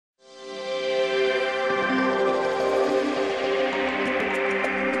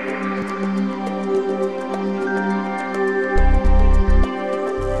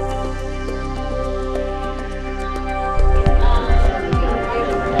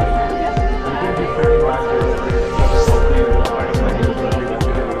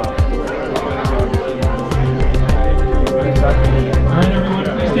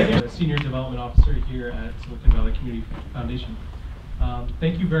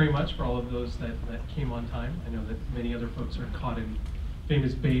very much for all of those that came on time. I know that many other folks are caught in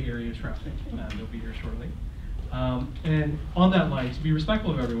famous Bay Area traffic. They'll be here shortly. And on that line, to be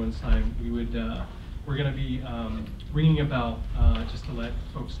respectful of everyone's time, we're going to be ringing a bell just to let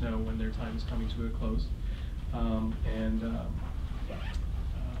folks know when their time is coming to a close, and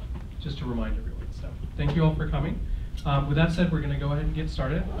just to remind everyone. So thank you all for coming. With that said, we're going to go ahead and get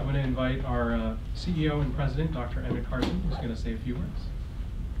started. I'm going to invite our CEO and President, Dr. Emmett Carson, who's going to say a few words.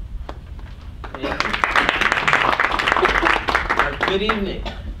 Good evening.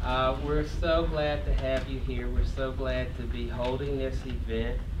 We're so glad to have you here. We're so glad to be holding this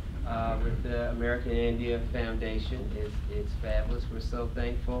event with the American India Foundation. It's fabulous. We're so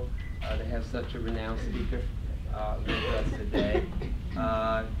thankful to have such a renowned speaker with us today.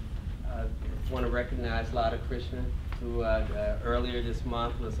 I want to recognize Lada Krishna, who earlier this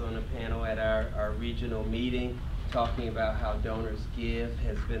month was on a panel at our regional meeting talking about how Donors Give,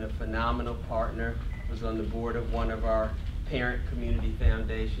 has been a phenomenal partner, was on the board of one of our parent community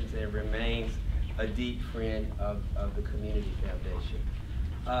foundations, and remains a deep friend of the community foundation.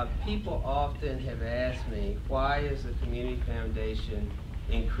 People often have asked me, why is the community foundation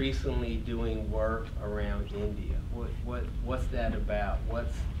increasingly doing work around India? What's that about?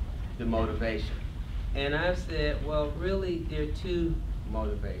 What's the motivation? And I've said, well, really, there are two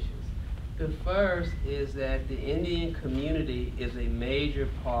motivations. The first is that the Indian community is a major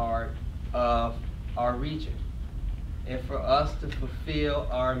part of our region. And for us to fulfill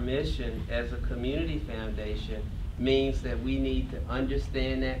our mission as a community foundation means that we need to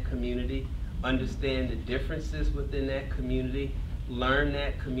understand that community, understand the differences within that community, learn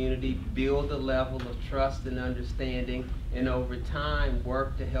that community, build a level of trust and understanding, and over time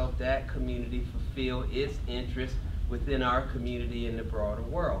work to help that community fulfill its interests within our community and the broader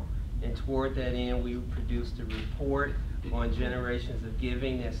world. And toward that end, we produced a report on generations of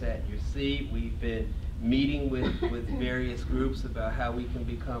giving that's at your seat. We've been meeting with various groups about how we can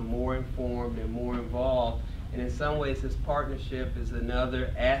become more informed and more involved. And in some ways, this partnership is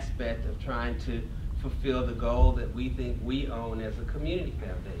another aspect of trying to fulfill the goal that we think we own as a community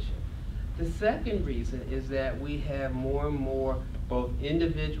foundation. The second reason is that we have more and more both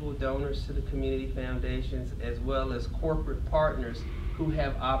individual donors to the community foundations as well as corporate partners who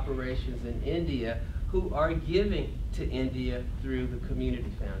have operations in India who are giving to India through the community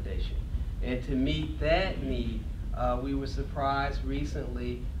foundation. And to meet that need, we were surprised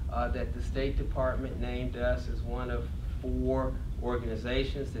recently that the State Department named us as one of 4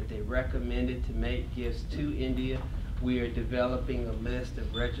 organizations that they recommended to make gifts to India. We are developing a list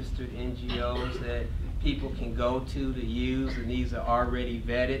of registered NGOs that people can go to use, and these are already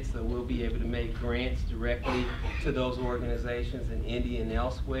vetted, so we'll be able to make grants directly to those organizations in India and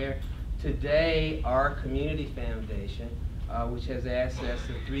elsewhere. Today, our community foundation, which has assets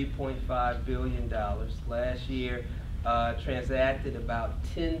of $3.5 billion, last year transacted about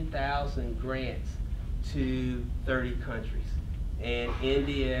 10,000 grants to 30 countries. And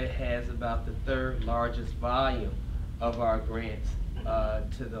India has about the 3rd largest volume of our grants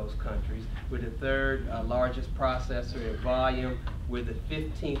to those countries. We're the 3rd largest processor in volume. We're the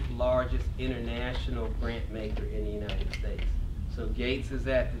 15th largest international grant maker in the United States. So Gates is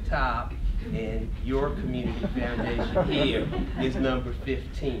at the top, and your community foundation here is number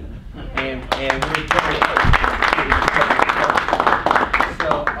 15. And we're going.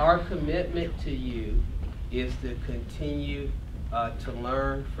 So our commitment to you is to continue to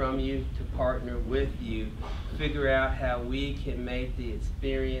learn from you, to partner with you, figure out how we can make the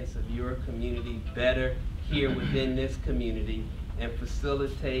experience of your community better here within this community, and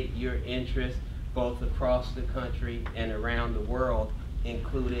facilitate your interests both across the country and around the world,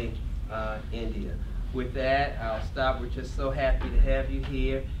 including India. With that, I'll stop. We're just so happy to have you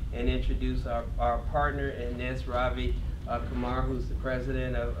here, and introduce our partner, Inez Ravi Kumar, who's the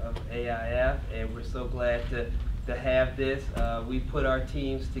president of AIF, and we're so glad to have this. We put our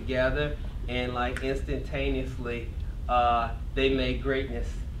teams together, and like instantaneously, they made greatness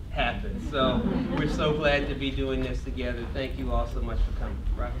happen. So we're so glad to be doing this together. Thank you all so much for coming.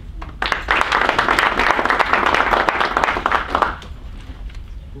 Ravi.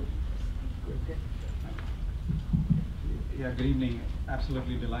 Yeah, good evening.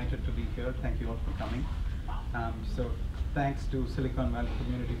 Absolutely delighted to be here. Thank you all for coming. So thanks to Silicon Valley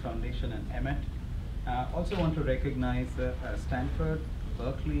Community Foundation and Emmett. Also want to recognize Stanford,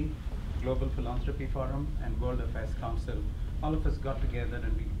 Berkeley, Global Philanthropy Forum, and World Affairs Council. All of us got together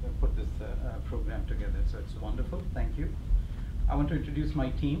and we put this program together, so it's wonderful. Thank you. I want to introduce my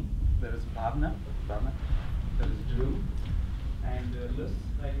team. There is Bhavna, there is Drew, and Liz.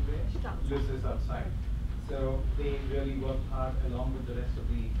 Liz is outside. So they really worked hard along with the rest of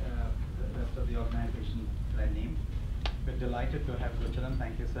the organization name. We're delighted to have Gurcharan.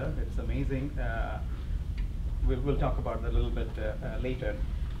 Thank you, sir. It's amazing. We'll talk about that a little bit later.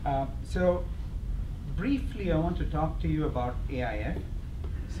 So briefly, I want to talk to you about AIF.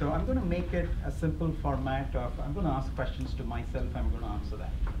 So I'm going to make it a simple format of, I'm going to ask questions to myself, I'm going to answer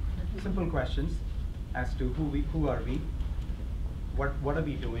that. Simple questions as to who are we, what are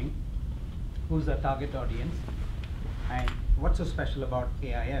we doing, who's our target audience, and what's so special about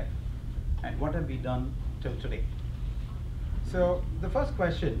AIF, and what have we done till today. So the first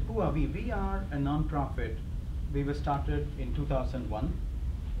question, who are we? We are a non-profit. We were started in 2001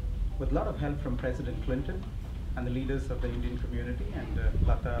 with a lot of help from President Clinton and the leaders of the Indian community, and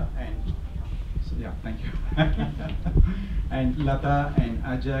Lata and, so yeah, thank you. And Lata and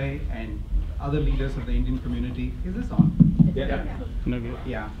Ajay and other leaders of the Indian community. Is this on? Yeah.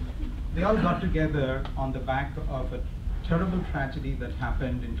 Yeah. They all got together on the back of a terrible tragedy that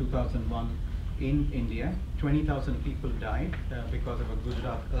happened in 2001 in India. 20,000 people died because of a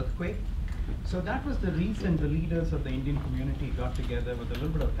Gujarat earthquake. So that was the reason the leaders of the Indian community got together with a little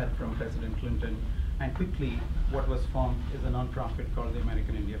bit of help from President Clinton, and quickly what was formed is a non-profit called the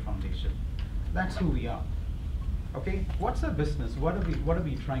American India Foundation. That's who we are. Okay, what's our business? What are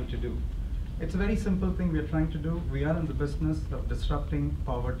we trying to do? It's a very simple thing we're trying to do. We are in the business of disrupting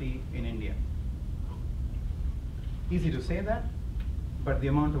poverty in India. Easy to say that, but the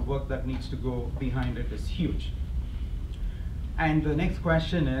amount of work that needs to go behind it is huge. And the next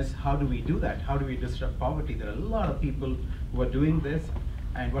question is, how do we do that? How do we disrupt poverty? There are a lot of people who are doing this,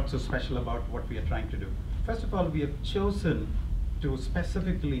 and what's so special about what we are trying to do? First of all, we have chosen to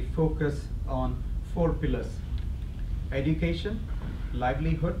specifically focus on 4 pillars: education,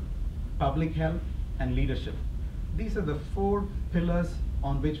 livelihood, public health, and leadership. These are the 4 pillars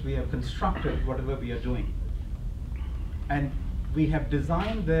on which we have constructed whatever we are doing. And we have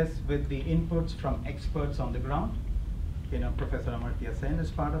designed this with the inputs from experts on the ground. You know, Professor Amartya Sen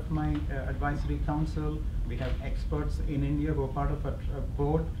is part of my advisory council. We have experts in India who are part of a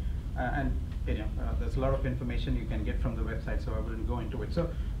board, and you know, there's a lot of information you can get from the website, so I wouldn't go into it. So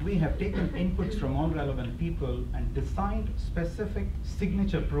we have taken inputs from all relevant people and designed specific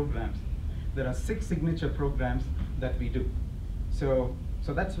signature programs. There are 6 signature programs that we do. So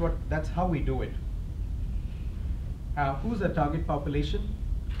that's how we do it. Who's the target population?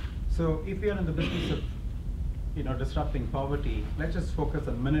 So if you're in the business of disrupting poverty, let's just focus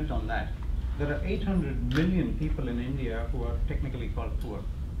a minute on that. There are 800 million people in India who are technically called poor.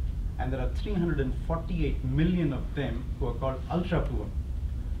 And there are 348 million of them who are called ultra poor.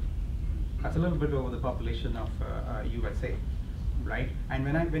 That's a little bit over the population of USA, right? And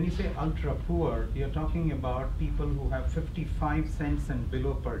when you say ultra poor, you're talking about people who have 55 cents and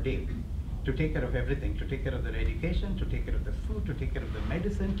below per day to take care of everything, to take care of their education, to take care of the food, to take care of the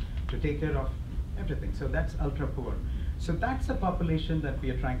medicine, to take care of everything. So that's ultra poor. So that's a population that we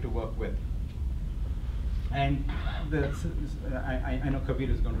are trying to work with. And I know Kabir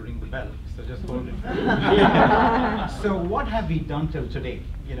is going to ring the bell, so just hold it. So what have we done till today?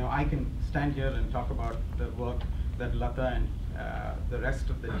 You know, I can stand here and talk about the work that Lata and the rest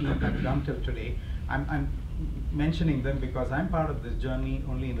of the team have done till today. I'm mentioning them because I'm part of this journey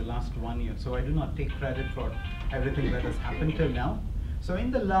only in the last 1 year, so I do not take credit for everything that has happened till now. So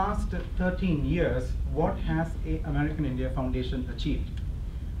in the last 13 years, what has American India Foundation achieved?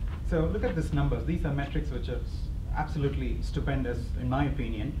 So look at these numbers. These are metrics which are absolutely stupendous in my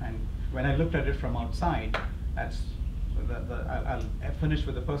opinion. And when I looked at it from outside, I'll finish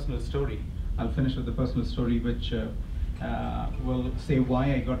with a personal story. I'll finish with a personal story which will say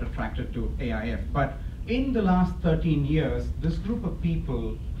why I got attracted to AIF. But in the last 13 years, this group of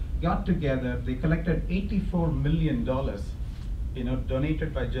people got together. They collected $84 million.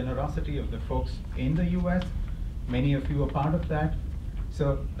 Donated by generosity of the folks in the US. Many of you are part of that.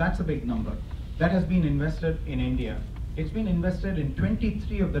 So that's a big number. That has been invested in India. It's been invested in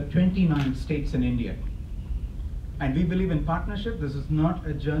 23 of the 29 states in India. And we believe in partnership. This is not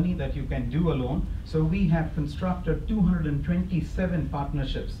a journey that you can do alone. So we have constructed 227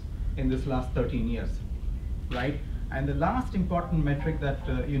 partnerships in this last 13 years, right? And the last important metric that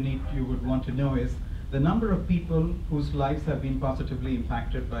you would want to know is the number of people whose lives have been positively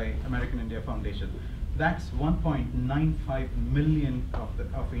impacted by American India Foundation. That's 1.95 million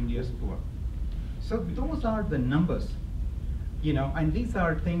of India's poor. So those are the numbers, and these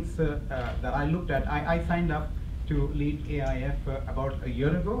are things that I looked at. I signed up to lead AIF about a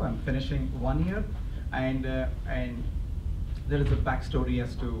year ago. I'm finishing 1 year, and there is a backstory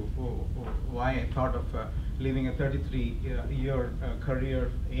as to why I thought of leaving a 33-year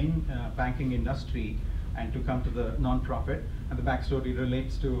career in banking industry and to come to the non-profit. And the backstory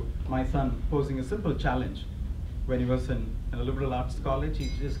relates to my son posing a simple challenge. When he was in a liberal arts college,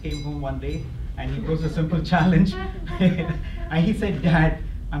 he just came home one day and he posed a simple challenge. And he said, "Dad,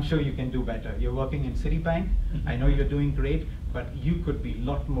 I'm sure you can do better. You're working in Citibank. I know you're doing great, but you could be a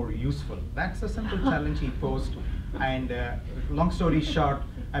lot more useful." That's a simple challenge he posed. And long story short,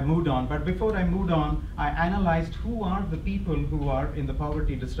 I moved on. But before I moved on, I analyzed who are the people who are in the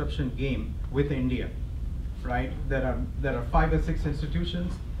poverty disruption game with India. Right? There are 5 or 6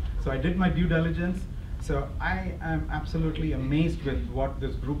 institutions. So I did my due diligence. So I am absolutely amazed with what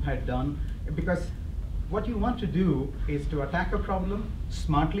this group had done, because what you want to do is to attack a problem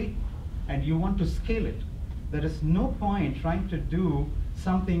smartly, and you want to scale it. There is no point trying to do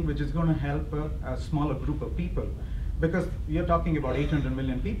something which is going to help a smaller group of people, because you're talking about 800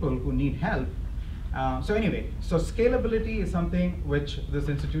 million people who need help. So anyway, so scalability is something which this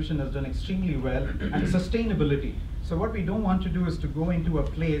institution has done extremely well, and sustainability. So what we don't want to do is to go into a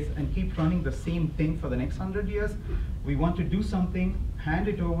place and keep running the same thing for the next 100 years. We want to do something, hand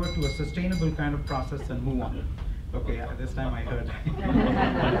it over to a sustainable kind of process and move on. Okay, this time I heard.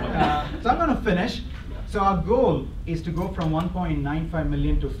 So I'm going to finish. So our goal is to go from 1.95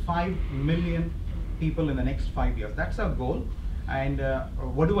 million to 5 million people in the next 5 years. That's our goal. And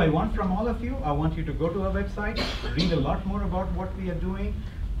what do I want from all of you? I want you to go to our website, read a lot more about what we are doing.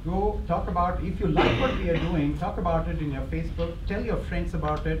 Go talk about, if you like what we are doing, talk about it in your Facebook, tell your friends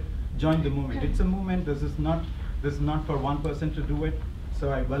about it, join the movement. It's a movement. This is not for one person to do it. So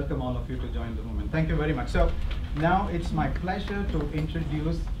I welcome all of you to join the movement. Thank you very much. So now it's my pleasure to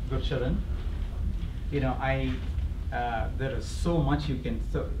introduce Gurcharan. You know, there is so much you can,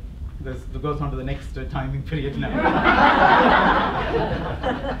 so this goes on to the next timing period now.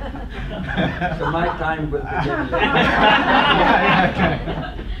 So my time will begin later.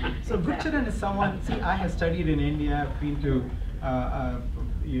 Yeah, so Gurcharan is someone, see, I have studied in India, I've been to,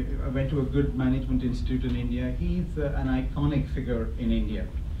 I went to a good management institute in India. He's an iconic figure in India.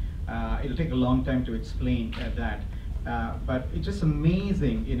 It'll take a long time to explain that, but it's just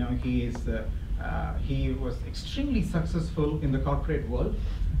amazing, you know, he was extremely successful in the corporate world.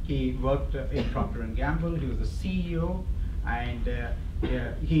 He worked in Procter & Gamble, he was the CEO, and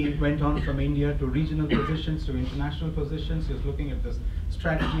he went on from India to regional positions, to international positions. He was looking at this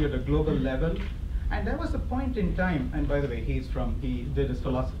strategy at a global level. And there was a point in time, and by the way, he did his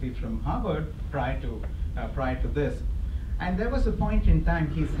philosophy from Harvard prior to this. And there was a point in time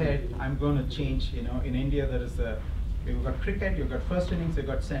he said, I'm going to change, you know, in India there is you've got cricket, you've got first innings, you've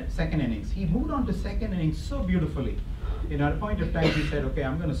got second innings. He moved on to second innings so beautifully. You know, at a point of time he said, okay,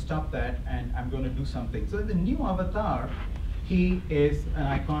 I'm going to stop that and I'm going to do something. So the new avatar, he is an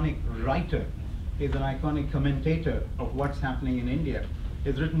iconic writer. He's an iconic commentator of what's happening in India.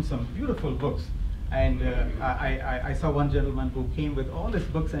 He's written some beautiful books. And I saw one gentleman who came with all his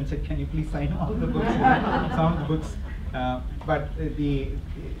books and said, can you please sign all the books? Some of the books. But the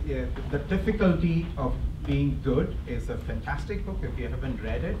difficulty of being good is a fantastic book. If you haven't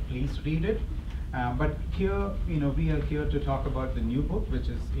read it, please read it. But here, you know, we are here to talk about the new book, which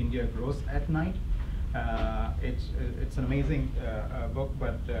is India Grows at Night. It's an amazing book,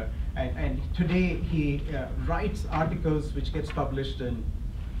 but and today he writes articles which gets published in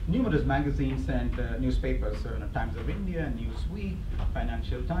numerous magazines and newspapers, so, you know, Times of India, Newsweek,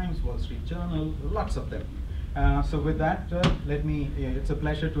 Financial Times, Wall Street Journal, lots of them. So with that, it's a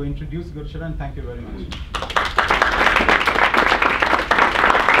pleasure to introduce Gurcharan. Thank you very much.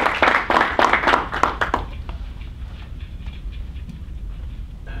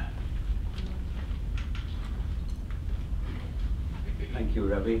 Thank you,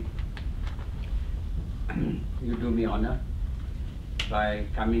 Ravi. You do me honor by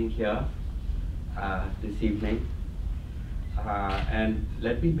coming here this evening. And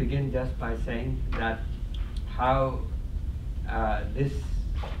let me begin just by saying that how this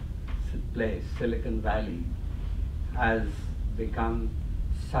place, Silicon Valley, has become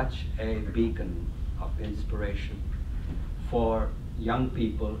such a beacon of inspiration for young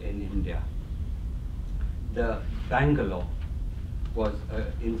people in India. The Bangalore was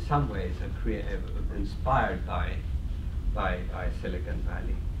in some ways inspired by Silicon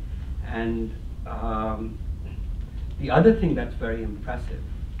Valley. And the other thing that's very impressive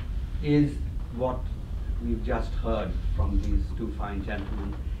is what we've just heard from these two fine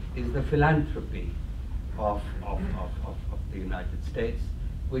gentlemen, is the philanthropy of the United States,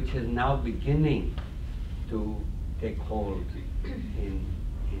 which is now beginning to take hold in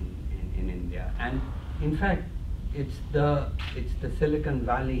India. And in fact, it's the Silicon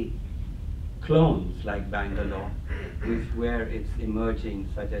Valley clones like Bangalore, where it's emerging,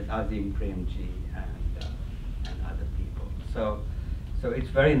 such as Azim Premji and other people. So it's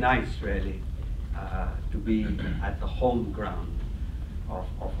very nice, really, to be at the home ground of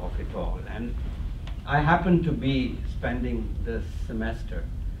it all. And I happen to be spending this semester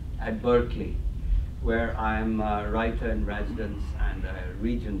at Berkeley, where I'm a writer in residence and a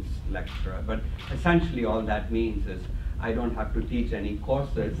Regents lecturer. But essentially all that means is I don't have to teach any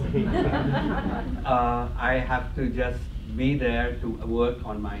courses. I have to just be there to work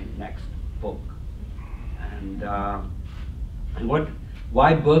on my next book. And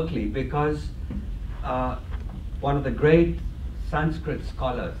why Berkeley? Because one of the great Sanskrit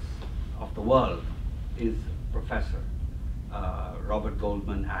scholars of the world is Professor Robert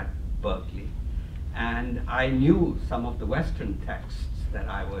Goldman at Berkeley. And I knew some of the Western texts that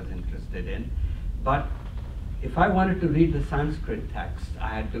I was interested in, but if I wanted to read the Sanskrit text, I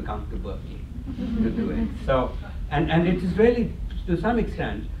had to come to Berkeley to do it. So, and it is really, to some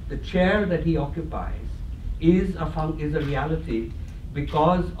extent, the chair that he occupies is a reality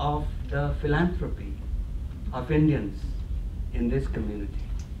because of the philanthropy of Indians in this community.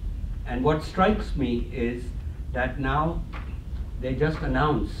 And what strikes me is that now they just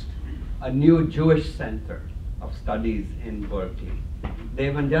announced a new Jewish Center of Studies in Berkeley.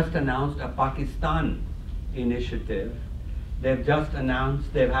 They've just announced a Pakistan initiative. They've just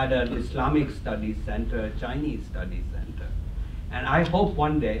announced they've had an Islamic Studies Center, a Chinese Studies Center. And I hope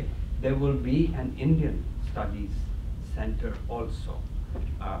one day there will be an Indian Studies Center also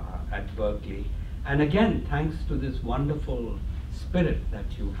at Berkeley. And again, thanks to this wonderful spirit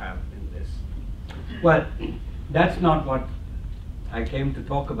that you have in this. Well, that's not what I came to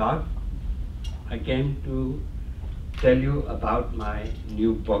talk about. I came to tell you about my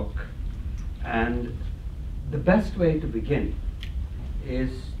new book. And the best way to begin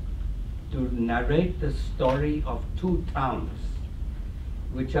is to narrate the story of two towns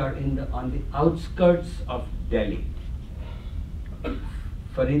which are on the outskirts of Delhi,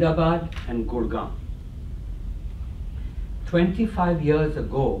 Faridabad and Gurgaon. 25 years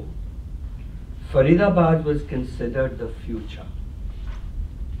ago, Faridabad was considered the future.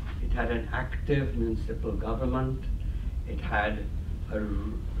 It had an active municipal government. It had a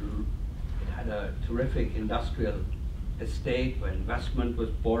terrific industrial estate where investment was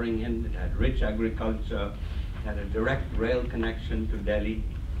pouring in. It had rich agriculture. It had a direct rail connection to Delhi.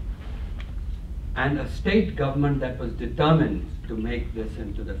 And a state government that was determined to make this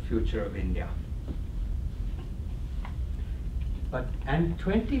into the future of India. And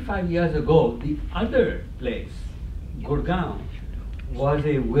 25 years ago, the other place, Gurgaon, was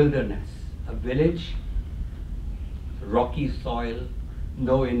a wilderness, a village, rocky soil,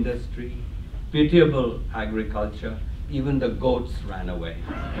 no industry, pitiable agriculture. Even the goats ran away.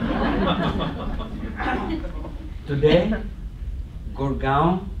 Today,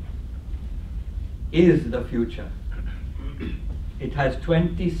 Gurgaon is the future. It has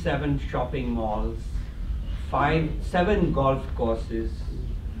 27 shopping malls, 7 golf courses,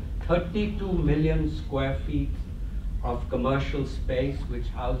 32 million square feet of commercial space, which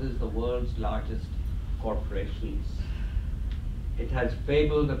houses the world's largest corporations. It has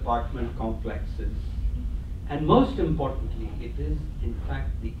fabled apartment complexes. And most importantly, it is in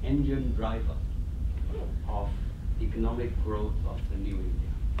fact the engine driver of economic growth of the new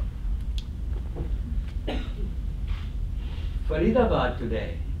India. Faridabad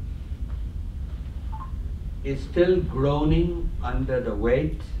today is still groaning under the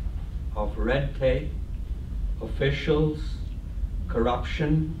weight of red tape, officials,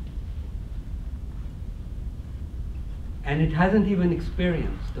 corruption, and it hasn't even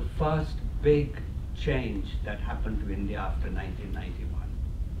experienced the first big change that happened to India after 1991.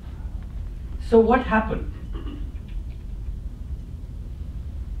 So what happened?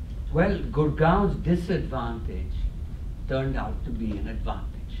 Well, Gurgaon's disadvantage turned out to be an advantage.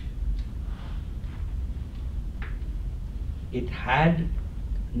 It had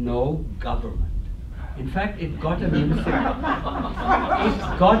no government. In fact, it got a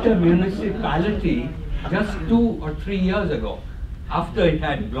municipality just 2 or 3 years ago, after it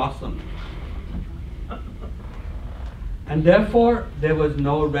had blossomed. And therefore, there was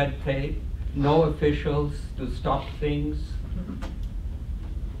no red tape, no officials to stop things.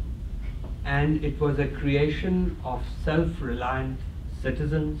 And it was a creation of self-reliant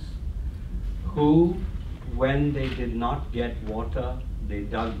citizens who, when they did not get water, they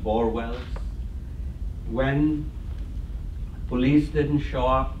dug bore wells. When police didn't show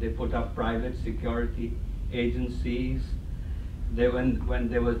up, they put up private security agencies. When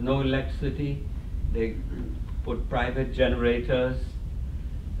there was no electricity, they put private generators.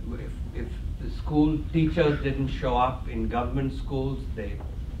 If the school teachers didn't show up in government schools, they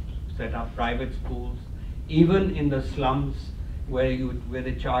set up private schools. even in the slums where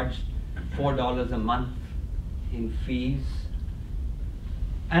they charge $4 a month in fees,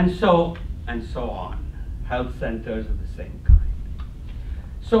 and so on. Health centers of the same kind.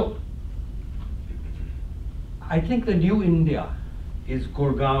 So I think the new India is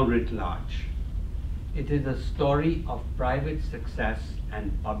Gurgaon writ large. It is a story of private success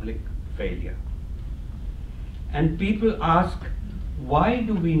and public failure. And people ask, why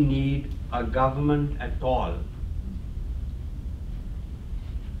do we need a government at all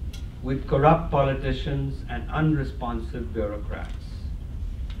with corrupt politicians and unresponsive bureaucrats?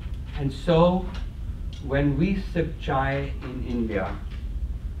 And so, when we sip chai in India,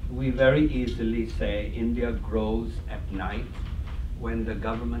 we very easily say India grows at night when the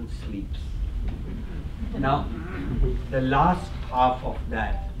government sleeps. Now, the last half of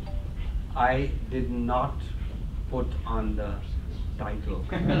that, I did not put on the title.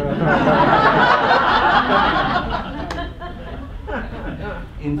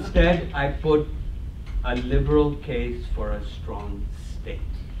 Instead, I put a liberal case for a strong state.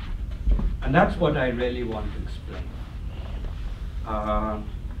 And that's what I really want to explain,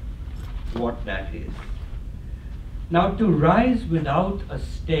 what that is. Now, to rise without a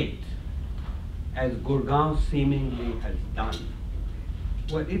state, as Gurgaon seemingly has done,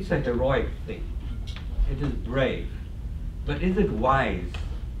 well, it's a heroic thing. It is brave. But is it wise?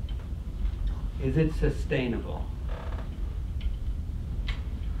 Is it sustainable?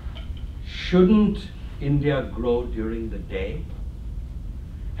 Shouldn't India grow during the day?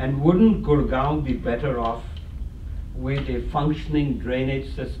 And wouldn't Gurgaon be better off with a functioning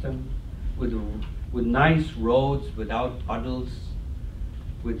drainage system, with nice roads without puddles,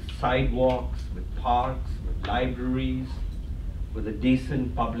 with sidewalks, with parks, with libraries, with a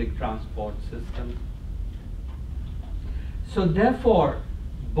decent public transport system? So therefore,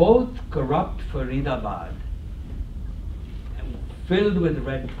 both corrupt Faridabad, filled with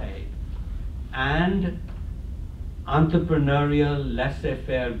red tape, and entrepreneurial,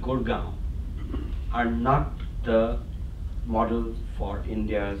 laissez-faire Gurgaon are not the model for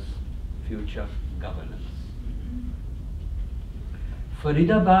India's future governance.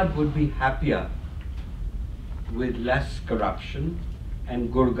 Faridabad would be happier with less corruption,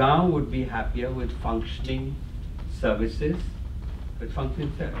 and Gurgaon would be happier with functioning services, with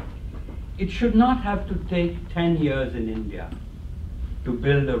functioning services. It should not have to take 10 years in India to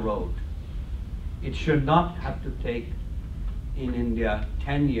build a road. It should not have to take in India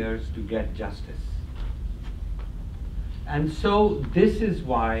 10 years to get justice. And so this is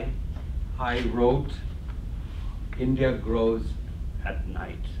why I wrote India Grows at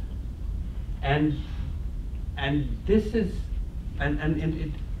Night. And this is,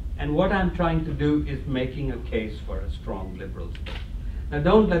 and what I'm trying to do is making a case for a strong liberal state. Now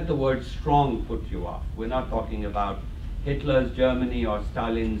don't let the word strong put you off. We're not talking about Hitler's Germany or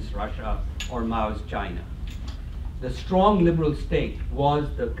Stalin's Russia or Mao's China. The strong liberal state was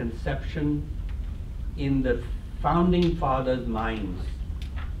the conception in the founding fathers' minds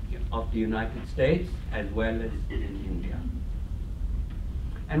of the United States as well as in India.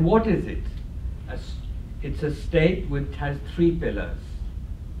 And what is it? It's a state which has three pillars.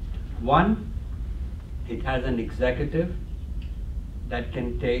 One, it has an executive that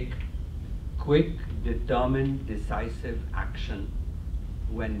can take quick, determined, decisive action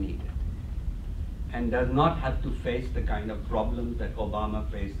when needed, and does not have to face the kind of problems that Obama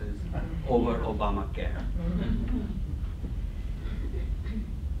faces over Obamacare.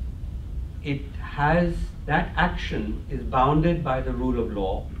 It has, that action is bounded by the rule of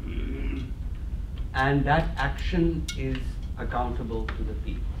law, and that action is accountable to the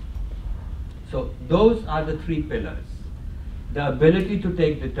people. So those are the three pillars. The ability to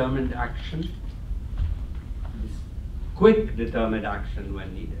take determined action, quick determined action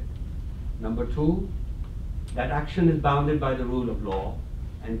when needed. Number two, that action is bounded by the rule of law.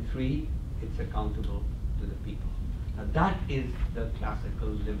 And three, it's accountable to the people. Now that is the classical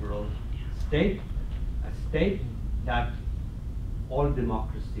liberal state, a state that all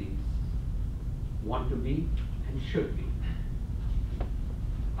democracies want to be and should be.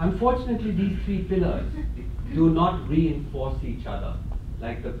 Unfortunately, these three pillars do not reinforce each other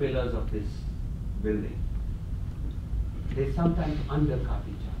like the pillars of this building. They sometimes undercut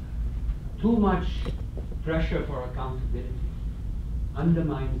each other. Too much pressure for accountability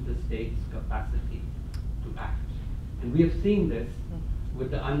undermines the state's capacity to act. And we have seen this with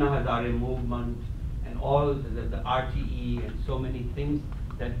the Anna Hazare movement and all the RTE and so many things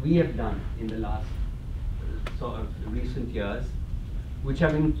that we have done in the last recent years, which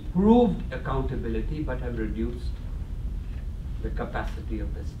have improved accountability but have reduced the capacity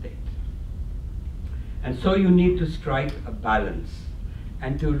of the state. And so you need to strike a balance.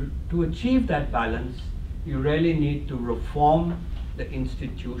 And to achieve that balance, you really need to reform the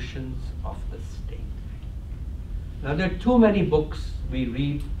institutions of the state. Now, there are too many books we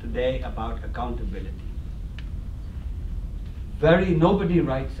read today about accountability. Nobody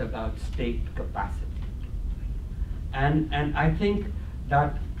writes about state capacity. And I think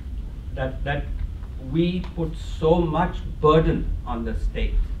that we put so much burden on the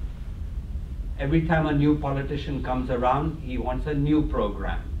state. Every time a new politician comes around, he wants a new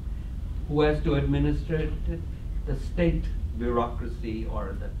program. Who has to administer it? The state bureaucracy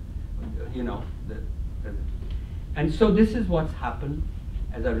or and so this is what's happened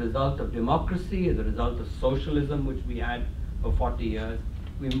as a result of democracy, as a result of socialism, which we had for 40 years.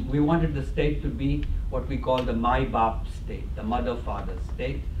 We wanted the state to be what we call the my-bap state, the mother-father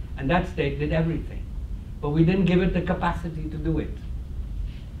state, and that state did everything. But we didn't give it the capacity to do it.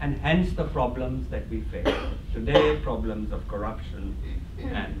 And hence the problems that we face today, problems of corruption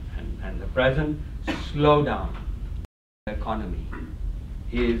and the present slowdown. The economy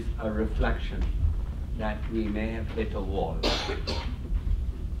is a reflection that we may have hit a wall.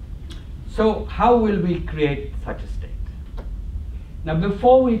 So how will we create such a state? Now,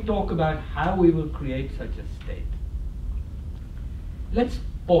 before we talk about how we will create such a state, let's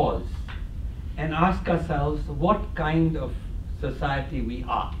pause and ask ourselves what kind of society we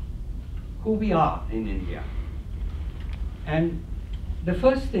are, who we are in India. And the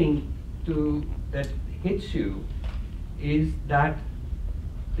first thing that hits you is that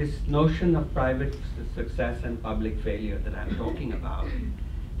this notion of private success and public failure that I'm talking about,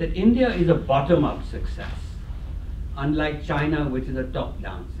 that India is a bottom-up success, unlike China, which is a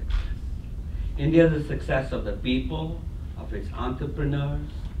top-down success. India is the success of the people, of its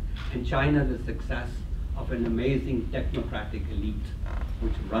entrepreneurs, and China is the success of an amazing technocratic elite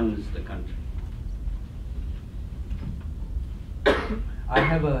which runs the country. I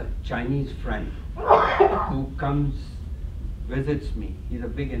have a Chinese friend who visits me. He's a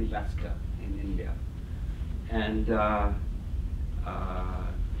big investor in India. And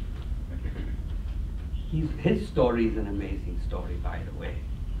his story is an amazing story, by the way.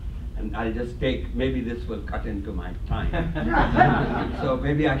 And I'll just maybe this will cut into my time. So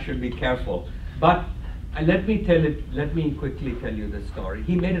maybe I should be careful. But let me quickly tell you the story.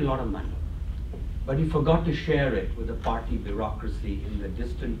 He made a lot of money, but he forgot to share it with the party bureaucracy in the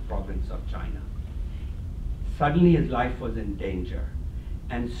distant province of China. Suddenly his life was in danger.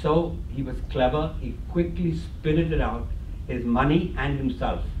 And so he was clever. He quickly spirited out his money and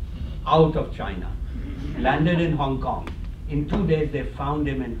himself out of China, landed in Hong Kong. In 2 days, they found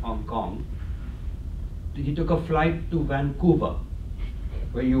him in Hong Kong. He took a flight to Vancouver,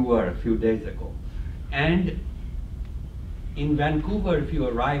 where you were a few days ago. And in Vancouver, if you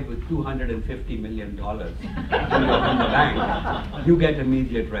arrive with $250 million in the bank, you get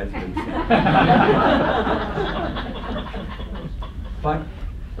immediate residency. But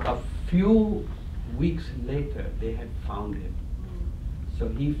a few weeks later, they had found him. So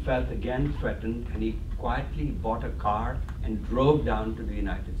he felt again threatened, and he quietly bought a car and drove down to the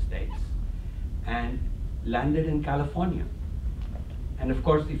United States and landed in California. And of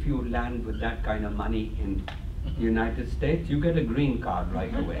course, if you land with that kind of money in the United States, you get a green card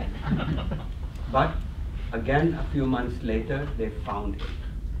right away. But again, a few months later, they found him.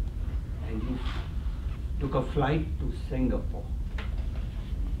 And he took a flight to Singapore.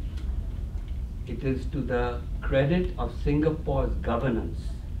 It is to the credit of Singapore's governance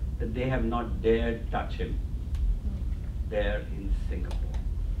that they have not dared touch him there in Singapore.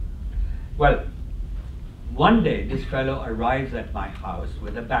 Well, one day this fellow arrives at my house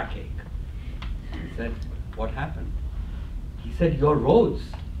with a backache. He said, "What happened?" He said, "Your roads."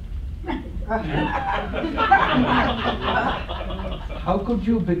 How could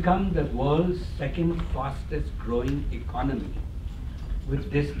you become the world's second fastest growing economy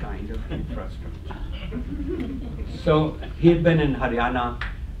with this kind of infrastructure? So he had been in Haryana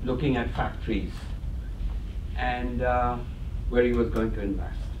looking at factories and where he was going to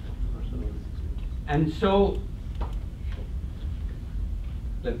invest. And so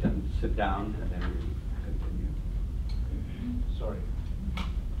let them sit down and then we'll continue. Sorry.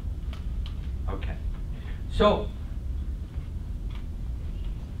 Okay. So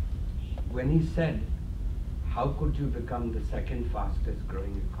when he said, "How could you become the second fastest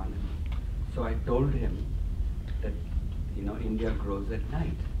growing economy?" So I told him that, India grows at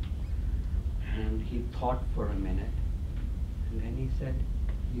night. And he thought for a minute, and then he said,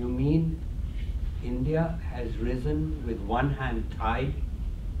 "You mean India has risen with one hand tied?"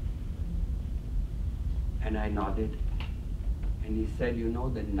 And I nodded. And he said, you know,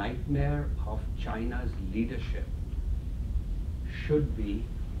 the nightmare of China's leadership should be,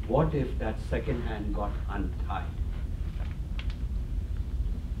 what if that second hand got untied?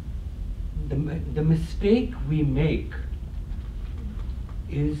 The mistake we make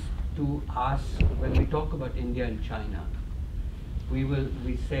is to ask, when we talk about India and China,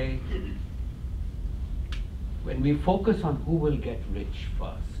 we say, when we focus on who will get rich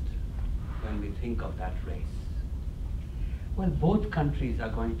first, when we think of that race, well, both countries are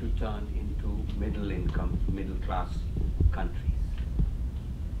going to turn into middle income, middle class countries.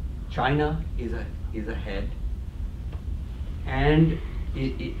 China is ahead, and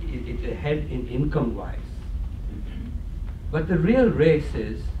it's ahead in income-wise. But the real race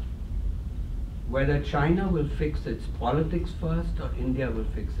is whether China will fix its politics first or India will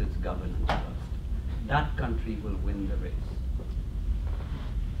fix its governance first. That country will win the race.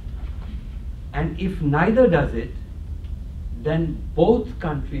 And if neither does it, then both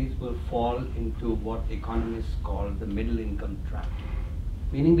countries will fall into what economists call the middle income trap.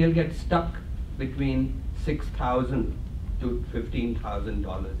 Meaning they'll get stuck between $6,000 to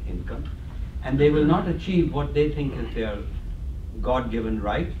 $15,000 income, and they will not achieve what they think is their God-given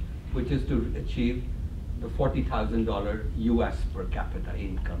right, which is to achieve the $40,000 US per capita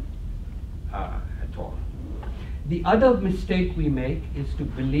income at all. The other mistake we make is to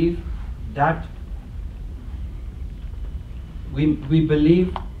believe that we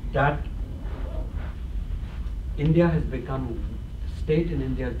believe that India has become, state in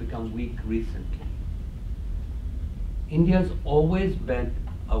India has become weak recently. India's always been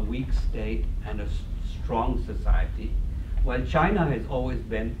a weak state and a strong society, while China has always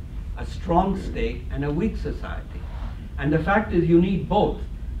been a strong state and a weak society. And the fact is, you need both.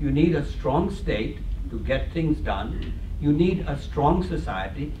 You need a strong state to get things done. You need a strong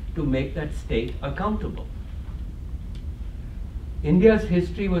society to make that state accountable. India's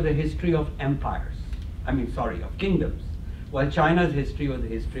history was a history of empires. Of kingdoms, while China's history was a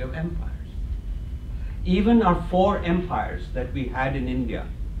history of empires. Even our four empires that we had in India,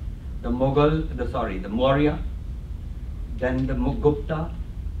 the Maurya, then the Gupta,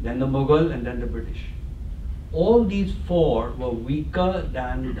 then the Mughal, and then the British. All these four were weaker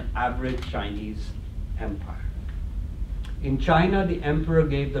than the average Chinese empire. In China, the emperor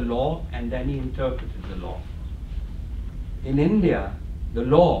gave the law and then he interpreted the law. In India, the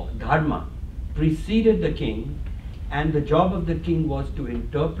law, dharma, preceded the king, and the job of the king was to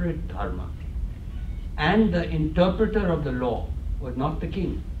interpret dharma. And the interpreter of the law was not the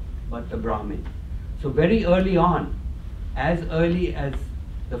king, but the Brahmin. So very early on, as early as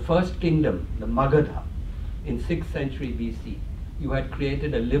the first kingdom, the Magadha, in 6th century BC, you had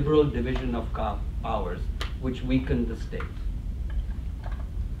created a liberal division of powers which weakened the state.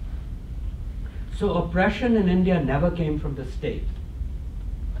 So oppression in India never came from the state,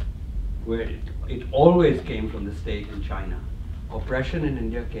 where it always came from the state in China. Oppression in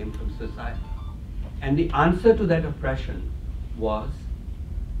India came from society. And the answer to that oppression was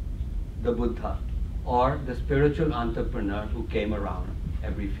the Buddha, or the spiritual entrepreneur who came around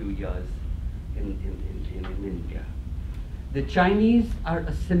every few years in India. The Chinese are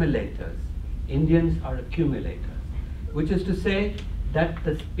assimilators, Indians are accumulators, which is to say that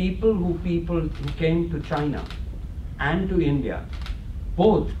the people who came to China and to India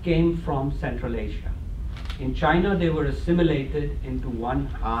both came from Central Asia. In China, they were assimilated into one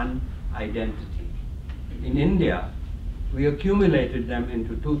Han identity. In India, we accumulated them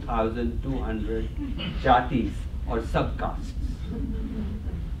into 2,200 jatis or subcastes.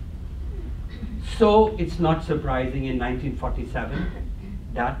 So it's not surprising in 1947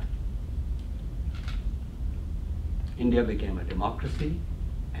 that India became a democracy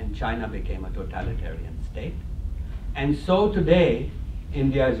and China became a totalitarian state. And so today,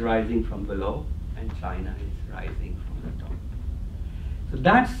 India is rising from below and China is rising from the top. So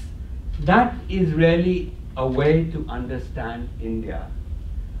that is really a way to understand India.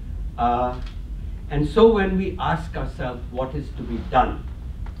 And so when we ask ourselves what is to be done,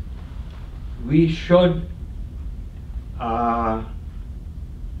 we should bear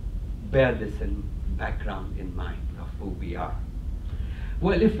this in background in mind of who we are.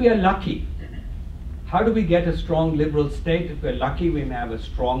 Well, if we are lucky, how do we get a strong liberal state? If we're lucky, we may have a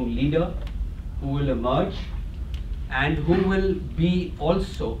strong leader who will emerge and who will be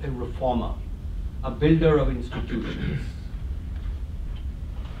also a reformer, a builder of institutions.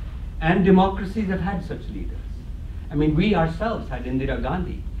 And democracies have had such leaders. I mean, we ourselves had Indira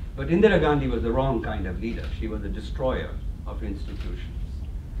Gandhi, but Indira Gandhi was the wrong kind of leader. She was a destroyer of institutions.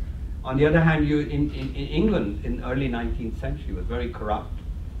 On the other hand, in England in the early 19th century was very corrupt.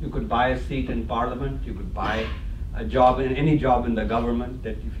 You could buy a seat in Parliament, you could buy a job in any job in the government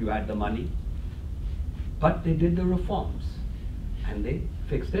that if you had the money. But they did the reforms and they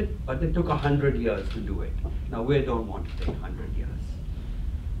fixed it, but they took 100 years to do it. Now we don't want to take 100 years.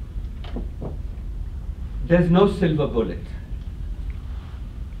 There's no silver bullet.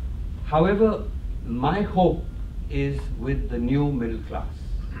 However, my hope is with the new middle class.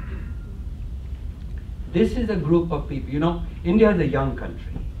 This is a group of people, you know, India is a young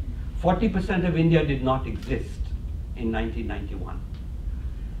country. 40% of India did not exist in 1991.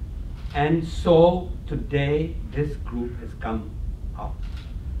 And so today this group has come up.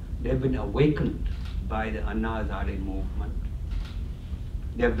 They've been awakened by the Anna Hazare movement.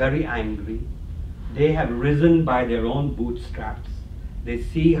 They're very angry. They have risen by their own bootstraps. They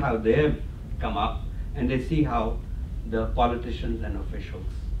see how they've come up, and they see how the politicians and officials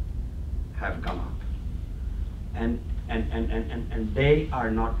have come up. And they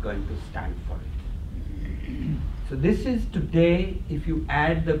are not going to stand for it. So this is today, if you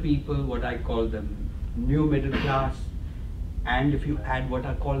add the people, what I call the new middle class, and if you add what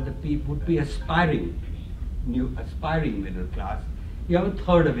I call the people would be aspiring middle class, you have a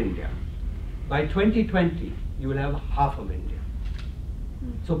third of India. By 2020, you will have half of India.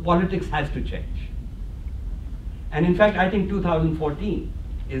 So politics has to change. And in fact, I think 2014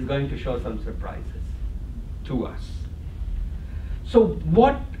 is going to show some surprises to us. So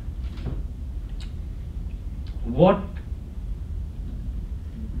what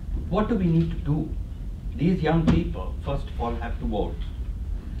do we need to do? These young people, first of all, have to vote.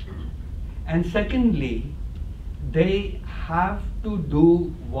 And secondly, they have to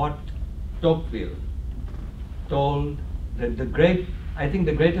do what Tocqueville told I think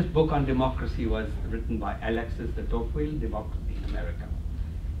the greatest book on democracy was written by Alexis de Tocqueville, Democracy in America.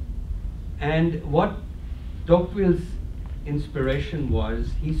 And what Tocqueville's inspiration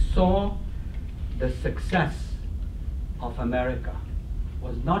was, he saw the success of America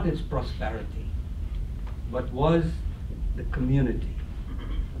was not its prosperity, but was the community.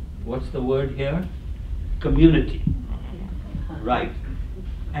 What's the word here? Community. Right.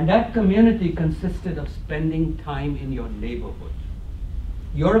 And that community consisted of spending time in your neighborhood.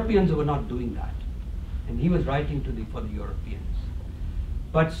 Europeans were not doing that. And he was writing for the Europeans.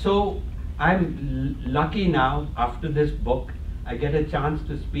 But so I'm lucky now, after this book, I get a chance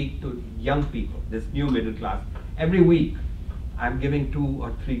to speak to young people, this new middle class. Every week, I'm giving 2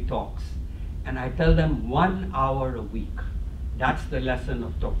 or 3 talks. And I tell them 1 hour a week. That's the lesson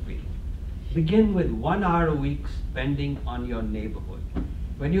of Tocqueville. Begin with 1 hour a week spending on your neighborhood.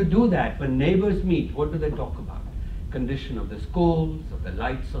 When you do that, when neighbors meet, what do they talk about? Condition of the schools, of the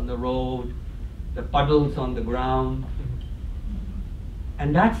lights on the road, the puddles on the ground.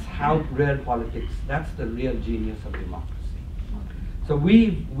 And that's how real politics, that's the real genius of democracy. So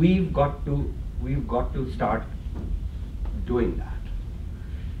we've got to start doing that.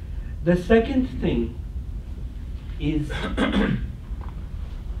 The second thing is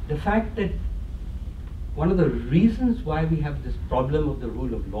the fact that one of the reasons why we have this problem of the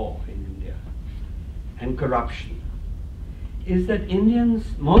rule of law in India and corruption is that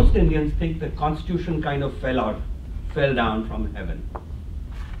most Indians think the constitution kind of fell down from heaven.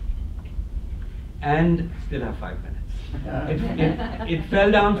 And still have 5 minutes. It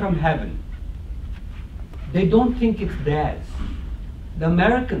fell down from heaven. They don't think it's theirs. The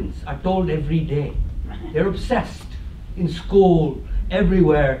Americans are told every day. They're obsessed. In school,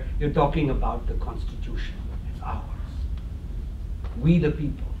 everywhere, you're talking about the Constitution. It's ours. We the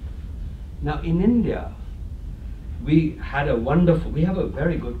people. Now in India, we have a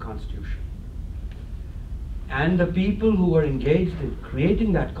very good Constitution. And the people who were engaged in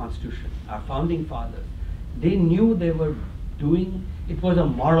creating that Constitution, our founding fathers, they knew they were doing, it was a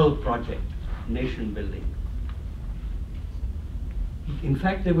moral project, nation building. In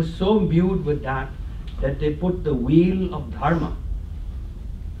fact, they were so imbued with that they put the wheel of dharma,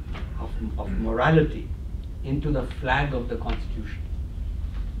 of morality, into the flag of the Constitution.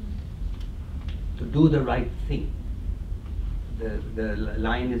 To do the right thing. The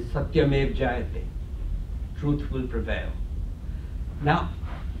line is Satyamev Jayate. Truth will prevail. Now,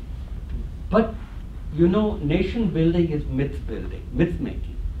 but you know, nation building is myth building, myth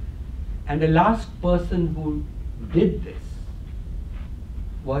making. And the last person who did this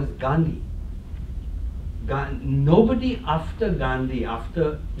was Gandhi. Nobody after Gandhi,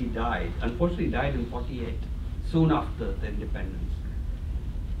 after he died, unfortunately he died in 48, soon after the independence,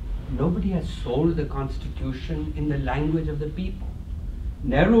 nobody has sold the Constitution in the language of the people.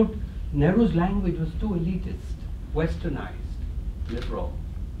 Nehru's language was too elitist, westernized, liberal.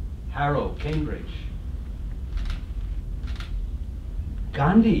 Harrow, Cambridge.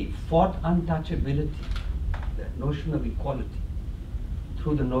 Gandhi fought untouchability, the notion of equality,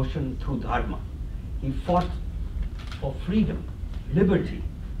 through dharma. He fought for freedom, liberty,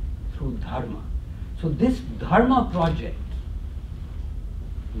 through dharma. So this dharma project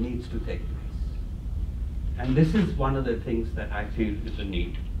needs to take place. And this is one of the things that I feel is a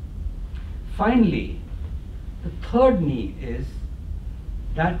need. Finally, the third need is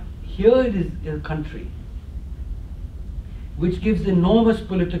that here it is a country which gives enormous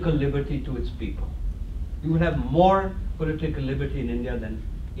political liberty to its people. You will have more political liberty in India than,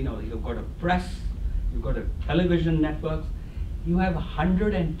 you've got a press, you've got a television networks, you have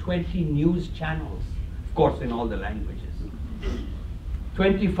 120 news channels, of course in all the languages,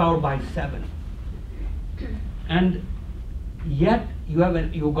 24/7. And yet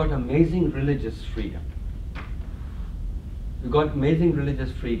you've got amazing religious freedom. You've got amazing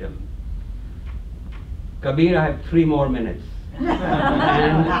religious freedom. Kabir, I have 3 more minutes.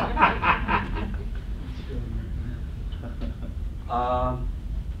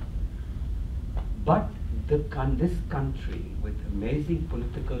 But this country, with amazing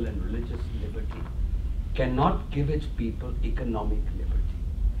political and religious liberty, cannot give its people economic liberty.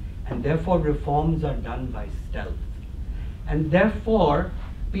 And therefore reforms are done by stealth. And therefore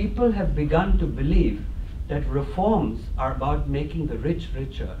people have begun to believe that reforms are about making the rich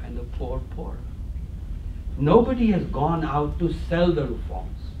richer and the poor poorer. Nobody has gone out to sell the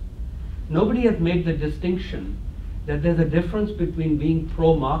reforms. Nobody has made the distinction that there's a difference between being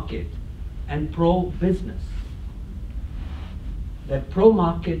pro-market and pro-business. That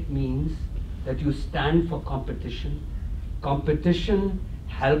pro-market means that you stand for competition. Competition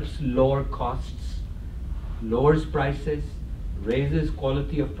helps lower costs, lowers prices, raises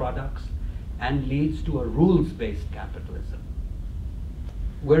quality of products, and leads to a rules-based capitalism.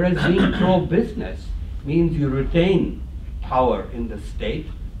 Whereas being pro-business means you retain power in the state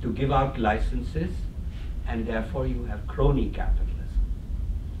to give out licenses, and therefore you have crony capitalism.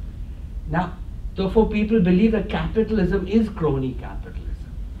 Now, therefore people believe that capitalism is crony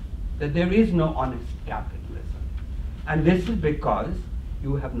capitalism, that there is no honest capitalism. And this is because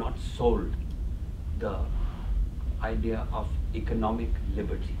you have not sold the idea of economic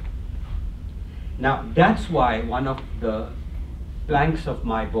liberty. Now, that's why one of the planks of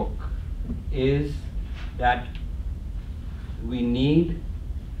my book is that we need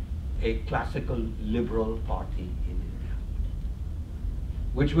a classical liberal party in India,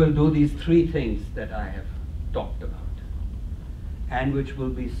 which will do these 3 things that I have talked about, and which will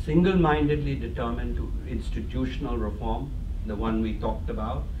be single-mindedly determined to institutional reform, the one we talked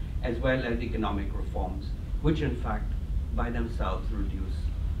about, as well as economic reforms, which in fact by themselves reduce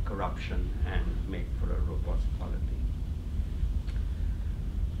corruption and make for a robust polity.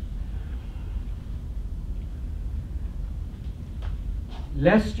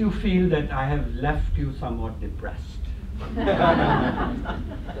 Lest you feel that I have left you somewhat depressed,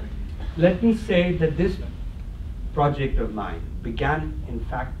 let me say that this project of mine began in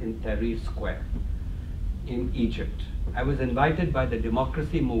fact in Tahrir Square in Egypt. I was invited by the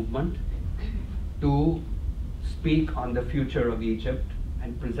democracy movement to speak on the future of Egypt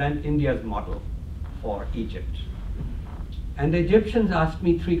and present India's model for Egypt. And the Egyptians asked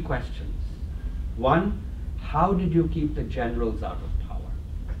me 3 questions. 1, how did you keep the generals out of power?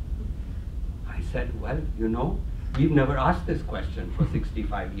 I said, well, we've never asked this question for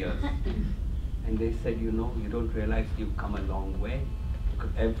 65 years. And they said, you don't realize you've come a long way,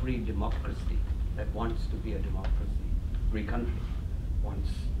 because every democracy that wants to be a democracy, every country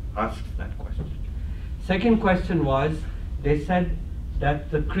asks that question. Second question was, they said that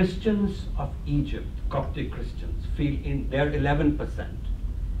the Christians of Egypt, Coptic Christians, they're 11%,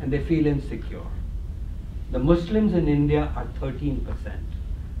 and they feel insecure. The Muslims in India are 13%,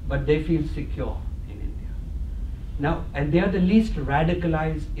 but they feel secure in India. Now, and they are the least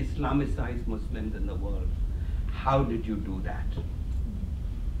radicalized, Islamicized Muslims in the world. How did you do that?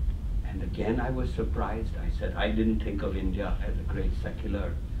 And again, I was surprised. I said, I didn't think of India as a great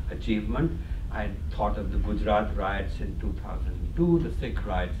secular achievement. I had thought of the Gujarat riots in 2002, the Sikh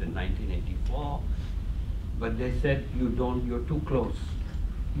riots in 1984. But they said, you're too close.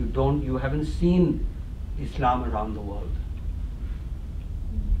 You haven't seen Islam around the world.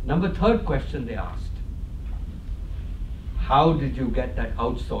 Third question they asked, how did you get that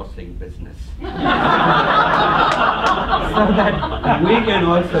outsourcing business? So that we can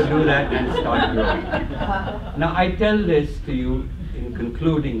also do that and start growing. Now, I tell this to you in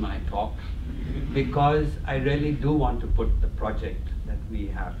concluding my talk, because I really do want to put the project that we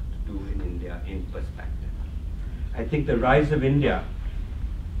have to do in India in perspective. I think the rise of India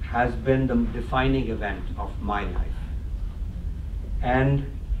has been the defining event of my life. And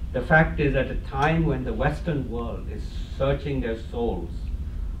The fact is, at a time when the Western world is searching their souls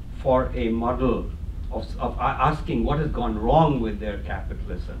for a model of asking what has gone wrong with their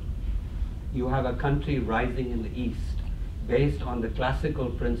capitalism, you have a country rising in the East based on the classical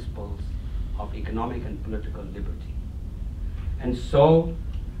principles of economic and political liberty. And so,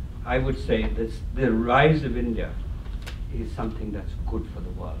 I would say the rise of India is something that's good for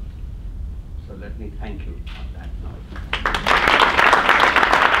the world. So let me thank you on that note.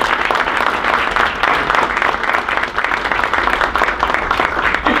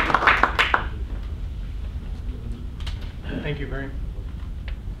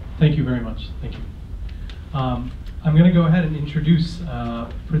 Thank you very much. Thank you. I'm going to go ahead and introduce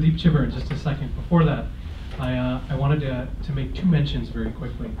Pradeep Chibber in just a second. Before that, I wanted to make two mentions very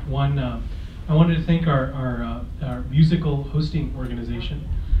quickly. One, I wanted to thank our musical hosting organization,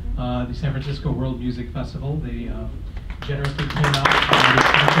 the San Francisco World Music Festival. They generously came out.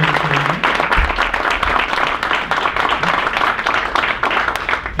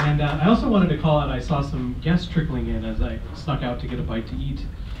 And I also wanted to call out, I saw some guests trickling in as I snuck out to get a bite to eat.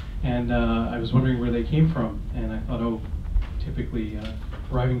 And I was wondering where they came from. And I thought, oh, typically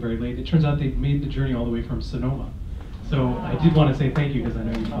arriving very late. It turns out they'd made the journey all the way from Sonoma. So I did want to say thank you because I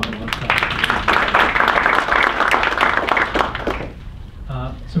know you thought about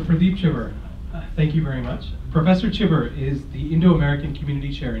that. So Pradeep Chibber, thank you very much. Professor Chibber is the Indo-American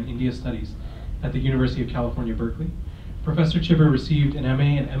Community Chair in India Studies at the University of California, Berkeley. Professor Chibber received an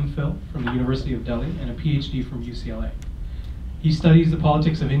MA and MPhil from the University of Delhi and a PhD from UCLA. He studies the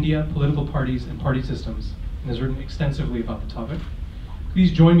politics of India, political parties, and party systems, and has written extensively about the topic.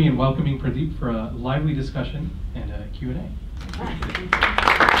 Please join me in welcoming Pradeep for a lively discussion and a Q&A.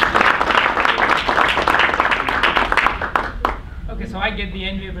 Okay, so I get the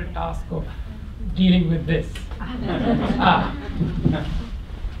enviable task of dealing with this.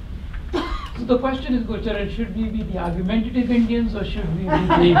 So the question is, Gurcharan, should we be the argumentative Indians or should we be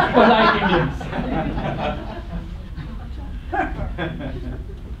the polite Indians?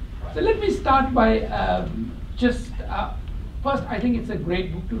 So let me start by first, I think it's a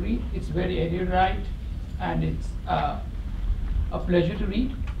great book to read. It's very erudite and it's a pleasure to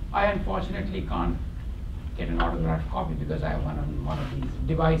read. I unfortunately can't get an autographed copy because I have one on one of these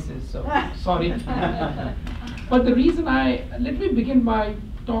devices, so sorry. But the reason let me begin by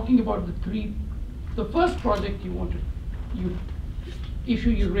talking about the first project you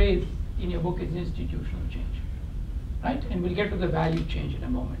raise in your book is institutional change, right? And we'll get to the value change in a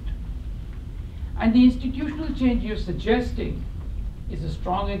moment. And the institutional change you're suggesting is a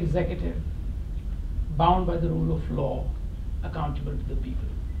strong executive bound by the rule of law, accountable to the people.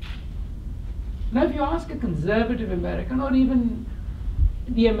 Now, if you ask a conservative American or even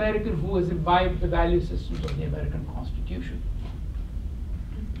the American who has imbibed the value systems of the American Constitution,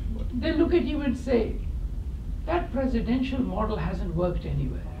 they look at you and say, that presidential model hasn't worked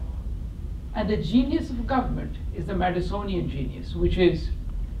anywhere. And the genius of government is the Madisonian genius, which is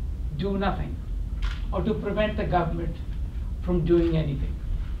do nothing, or to prevent the government from doing anything.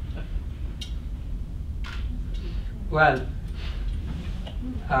 Well,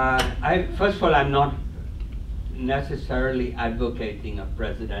 first of all, I'm not necessarily advocating a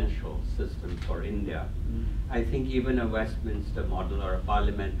presidential system for India. I think even a Westminster model or a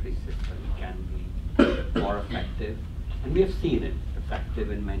parliamentary system can be more effective, and we have seen it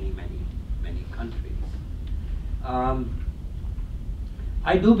effective in many countries. I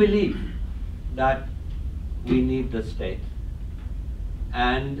do believe that we need the state,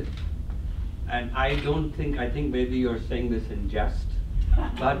 and I think maybe you're saying this in jest,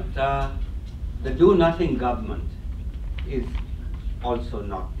 but the do-nothing government is also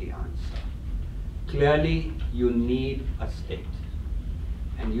not the answer. Clearly, you need a state.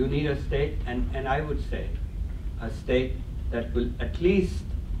 And you need a state, and I would say, a state that will at least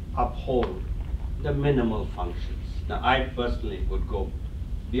uphold the minimal functions. Now, I personally would go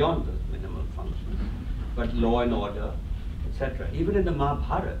beyond those minimal functions, but law and order, etc. Even in the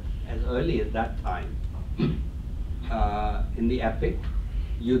Mahabharata, as early as that time, in the epic,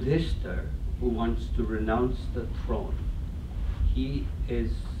 Yudhishthira, who wants to renounce the throne, he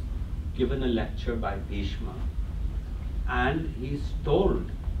is given a lecture by Bhishma, and he's told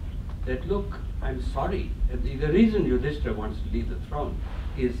that, look, I'm sorry, the reason Yudhishthira wants to leave the throne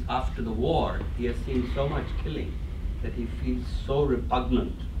is after the war, he has seen so much killing that he feels so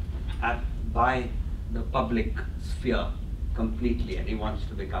repugnant by the public sphere completely, and he wants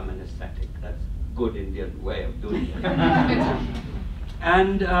to become an ascetic. That's a good Indian way of doing it.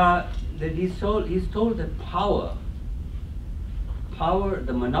 And that he's told that power,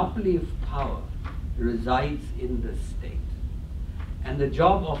 the monopoly of power, resides in the state. And the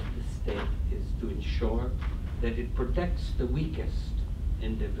job of the state is to ensure that it protects the weakest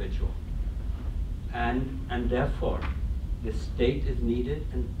individual. And therefore, the state is needed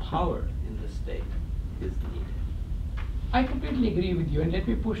and power in the state is needed. I completely agree with you, and let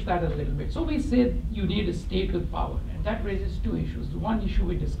me push that a little bit. So we said you need a state with power, and that raises two issues. The one issue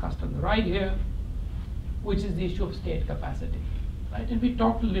we discussed on the right here, which is the issue of state capacity, right? And we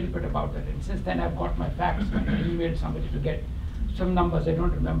talked a little bit about that, and since then I've got my facts, I emailed somebody to get some numbers. I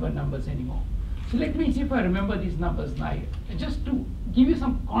don't remember numbers anymore. So let me see if I remember these numbers now. And just to give you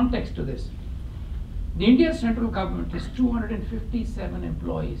some context to this, the India's central government is 257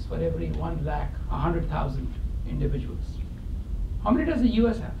 employees for every 100,000 individuals. How many does the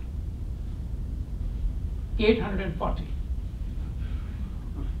US have? 840.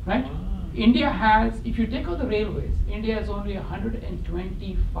 Right? India has, if you take out the railways, India has only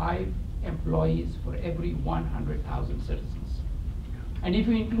 125 employees for every 100,000 citizens. And if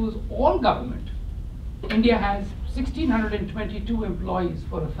you include all government, India has 1,622 employees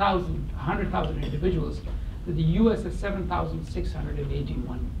for 100,000 individuals. The US is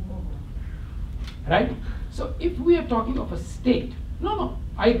 7,681. Right? So if we are talking of a state, no,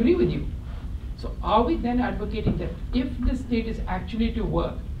 I agree with you. So are we then advocating that if the state is actually to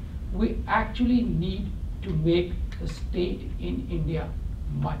work, we actually need to make the state in India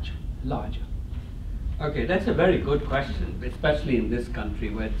much larger? Okay, that's a very good question, especially in this country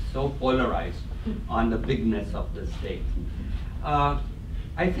where it's so polarized on the bigness of the state. I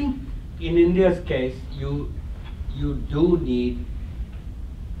think in India's case, you do need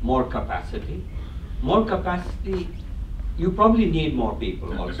more capacity. More capacity, you probably need more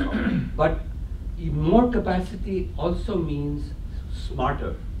people also, but more capacity also means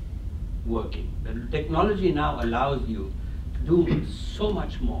smarter working. The technology now allows you to do so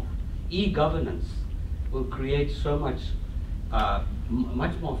much more. E-governance will create so much,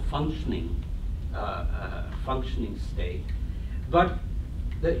 much more functioning state. But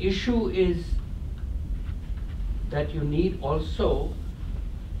the issue is that you need also,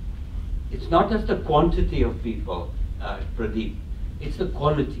 it's not just the quantity of people, Pradeep, it's the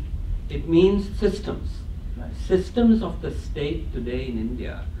quality. It means systems. Right. Systems of the state today in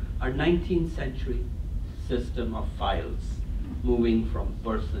India are 19th century system of files moving from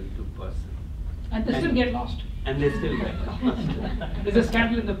person to person. And they still get lost. And they still get lost. There's a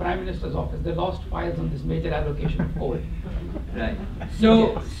scandal in the Prime Minister's office. They lost files on this major allocation of COVID. Right.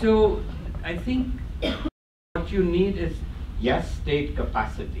 So I think what you need is, yes, state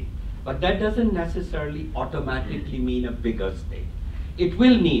capacity, but that doesn't necessarily automatically mean a bigger state. It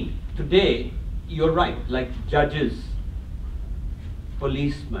will need, today, you're right, like judges,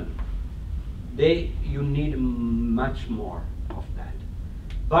 policemen, you need much more of that.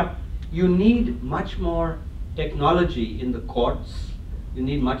 But you need much more technology in the courts, you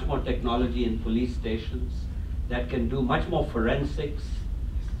need much more technology in police stations that can do much more forensics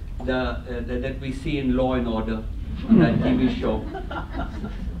that we see in Law and Order, that TV show.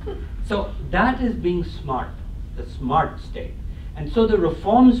 So that is being smart, the smart state. And so the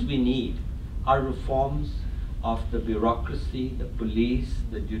reforms we need are reforms of the bureaucracy, the police,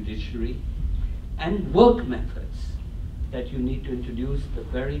 the judiciary, and work methods, that you need to introduce the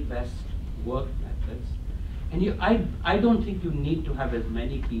very best work methods. And I don't think you need to have as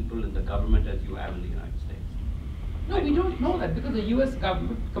many people in the government as you have in the United States. No, we don't know that because the US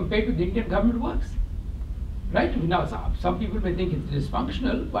government compared to the Indian government works. Right? Now, some people may think it's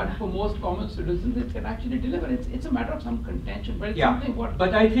dysfunctional, but for most common citizens, it can actually deliver. It's a matter of some contention, but it's something what.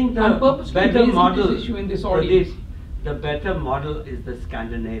 But I think I'm the purposely better raising model, this issue in this audience. the better model is the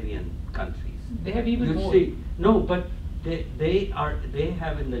Scandinavian countries. They have even You more. see, no, but they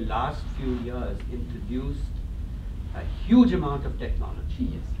have in the last few years introduced a huge amount of technology.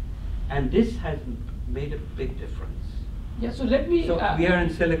 Yes. And this has made a big difference. Yeah, so let me. So we are in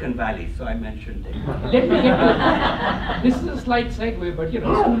Silicon Valley, so I mentioned it. Let me get to this is a slight segue, but a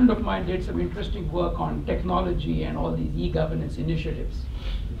student of mine did some interesting work on technology and all these e-governance initiatives.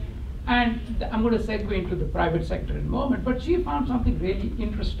 And I'm going to segue into the private sector in a moment, but she found something really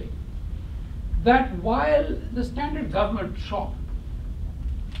interesting. That while the standard government shop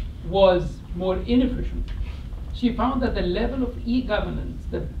was more inefficient, she found that the level of e-governance,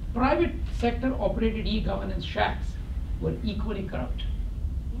 the private sector operated e-governance shacks were equally corrupt,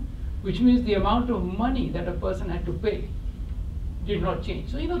 which means the amount of money that a person had to pay did not change.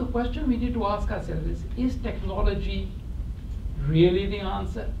 So the question we need to ask ourselves is technology really the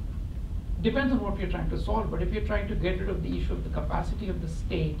answer? Depends on what you're trying to solve, but if you're trying to get rid of the issue of the capacity of the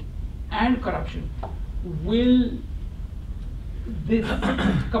state and corruption, will this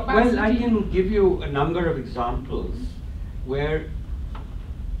capacity... Well, I can give you a number of examples where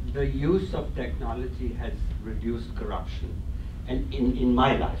the use of technology has reduced corruption. And in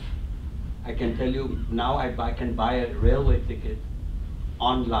my life, I can tell you now I can buy a railway ticket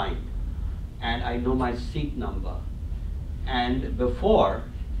online and I know my seat number. And before,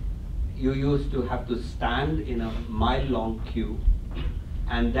 you used to have to stand in a mile-long queue,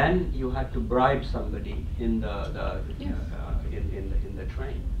 and then you had to bribe somebody in the in the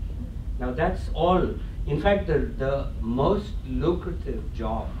train. Now that's all. In fact, the most lucrative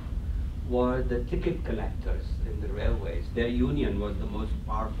job were the ticket collectors in the railways. Their union was the most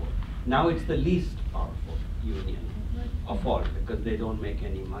powerful. Now it's the least powerful union of all because they don't make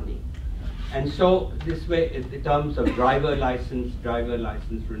any money. And so this way, in terms of driver license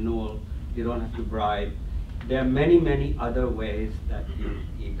renewal, you don't have to bribe. There are many, many other ways that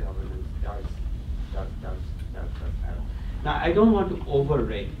e-governance does help. Now, I don't want to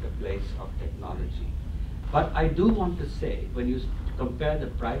overrate the place of technology, but I do want to say, when you compare the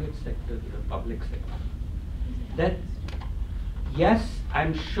private sector to the public sector, that yes,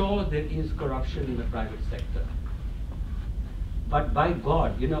 I'm sure there is corruption in the private sector. But by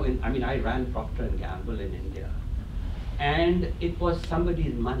God, you know, I ran Procter & Gamble in India, and it was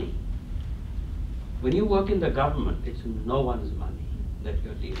somebody's money. When you work in the government, it's no one's money that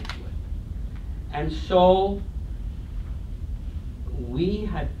you're dealing with. And so we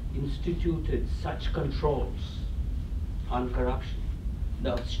had instituted such controls on corruption.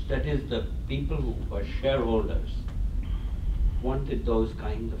 That is, the people who were shareholders wanted those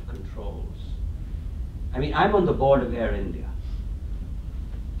kinds of controls. I mean, I'm on the board of Air India.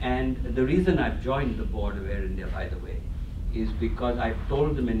 And the reason I've joined the board of Air India, by the way, is because I've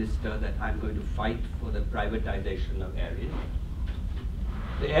told the minister that I'm going to fight for the privatization of Air India.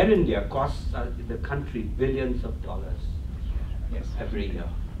 The Air India costs the country billions of dollars every year.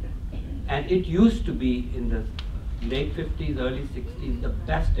 And it used to be, in the late 50s, early 60s, the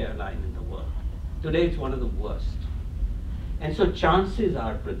best airline in the world. Today it's one of the worst. And so chances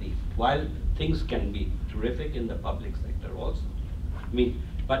are, Pradeep, while things can be terrific in the public sector also,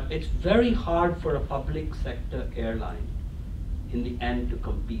 but it's very hard for a public sector airline in the end to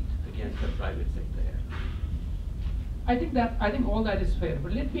compete against a private sector airline. I think all that is fair,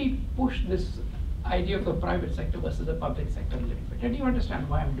 but let me push this idea of the private sector versus the public sector a little bit. And you understand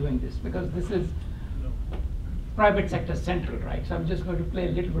why I'm doing this, because this is private sector central, right? So I'm just going to play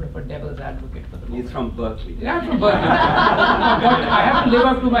a little bit of a devil's advocate for the moment. He's from Berkeley. Yeah, I'm from Berkeley. But I have to live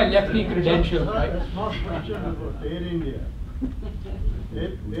up to my lefty credentials, right? A small question about Air India.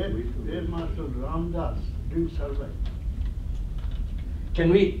 Air Marshal Ram Das didn't survive. Can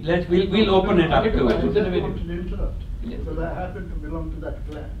we'll open it up I'll get to to questions in a I minute. wanted to interrupt, Yes. because I happen to belong to that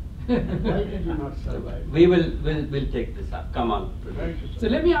clan. Why did you not survive? we'll take this up. Come on. Pradeep. Thank you, So sir.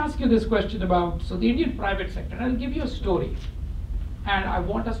 let me ask you this question about, so the Indian private sector, and I'll give you a story. And I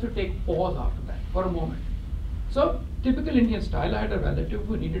want us to take pause after that for a moment. So typical Indian style, I had a relative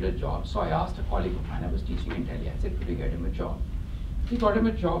who needed a job. So I asked a colleague of mine, I was teaching in Delhi, I said, could you get him a job? He got him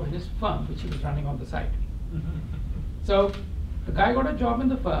a job in his firm, which he was running on the side. So the guy got a job in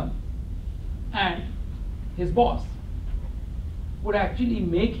the firm, and his boss would actually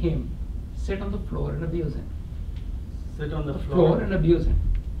make him sit on the floor and abuse him. Sit on the floor. And abuse him.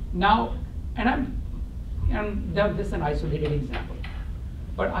 Now, and this is an isolated example,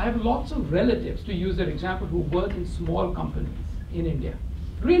 but I have lots of relatives, to use their example, who work in small companies in India,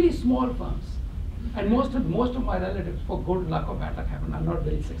 really small firms. And most of my relatives, for good luck or bad luck, are not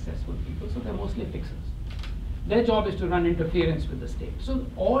very successful people, so they're mostly fixers. Their job is to run interference with the state. So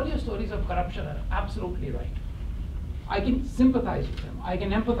all your stories of corruption are absolutely right. I can sympathize with them, I can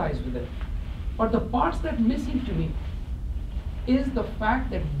empathize with them. But the parts that are missing to me is the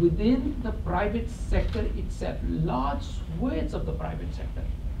fact that within the private sector itself, large swathes of the private sector,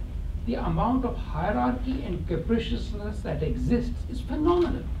 the amount of hierarchy and capriciousness that exists is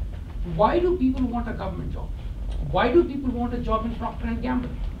phenomenal. Why do people want a government job? Why do people want a job in Procter & Gamble?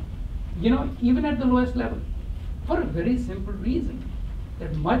 You know, even at the lowest level. For a very simple reason,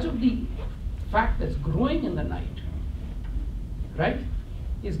 that much of the fact that's growing in the night, right,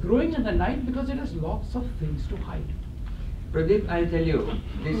 is growing in the night because it has lots of things to hide. Pradeep, I'll tell you,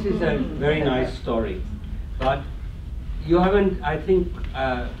 this is a very nice story, but you haven't, I think,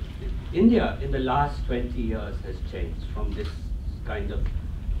 India in the last 20 years has changed from this kind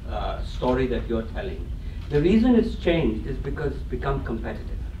of story that you're telling. The reason it's changed is because it's become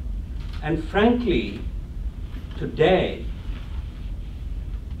competitive. And frankly, today,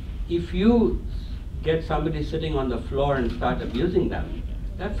 if you get somebody sitting on the floor and start abusing them,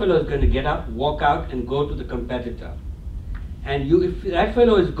 that fellow is going to get up, walk out, and go to the competitor. And if that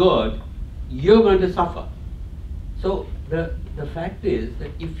fellow is good, you're going to suffer. So the fact is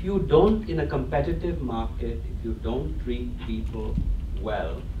that if you don't, in a competitive market, if you don't treat people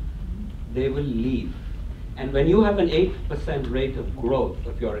well, they will leave. And when you have an 8% rate of growth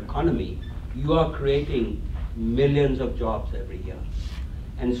of your economy, you are creating millions of jobs every year.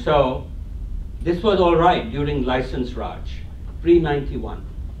 And so, this was all right during License Raj, pre-91.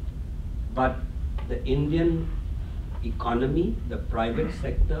 But the Indian economy, the private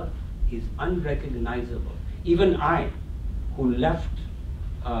sector, is unrecognizable. Even I, who left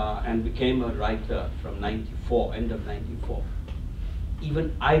and became a writer from 94, end of 94,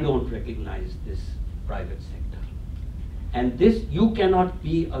 even I don't recognize this private sector. And this, you cannot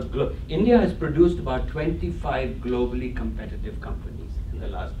be a India has produced about 25 globally competitive companies in the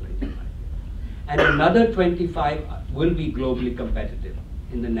last 25 years. And another 25 will be globally competitive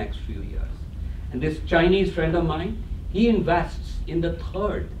in the next few years. And this Chinese friend of mine, he invests in the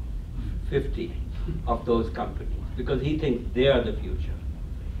third 50 of those companies because he thinks they are the future.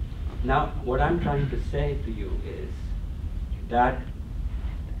 Now, what I'm trying to say to you is that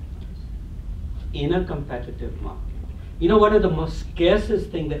in a competitive market, you know, one of the most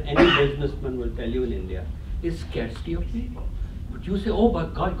scarcest thing that any businessman will tell you in India is scarcity of people. But you say, oh my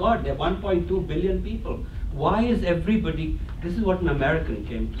God, there are 1.2 billion people. Why is everybody, this is what an American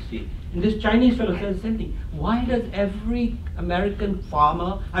came to see. And this Chinese fellow says the same thing. Why does every American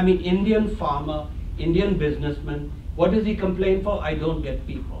farmer, Indian farmer, Indian businessman, what does he complain for? I don't get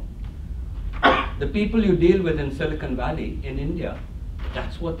people. The people you deal with in Silicon Valley, in India,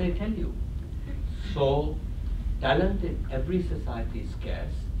 that's what they tell you. So, talent in every society is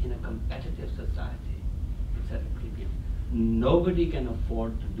scarce. In a competitive society, it's at a premium. Nobody can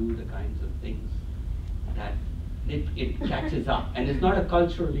afford to do the kinds of things that it catches up. And it's not a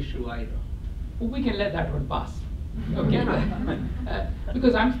cultural issue either. Well, we can let that one pass. Okay?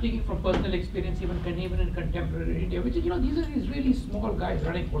 Because I'm speaking from personal experience, even in contemporary India, which is, these are these really small guys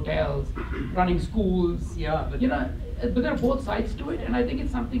running hotels, running schools. Yeah, but but there are both sides to it, and I think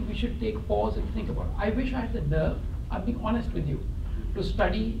it's something we should take pause and think about. I wish I had the nerve, I'm being honest with you, to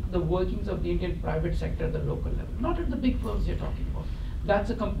study the workings of the Indian private sector at the local level, not at the big firms you're talking about. That's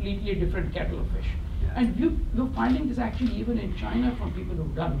a completely different kettle of fish. Yeah. And we're finding this actually even in China from people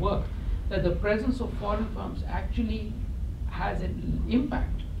who've done work, that the presence of foreign firms actually has an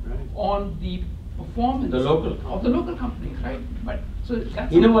impact on the performance of the local companies, right? But so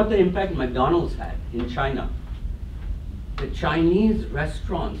that's you know what the impact McDonald's had in China? The Chinese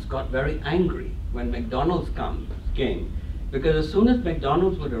restaurants got very angry when McDonald's came, because as soon as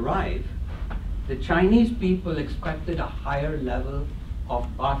McDonald's would arrive, the Chinese people expected a higher level of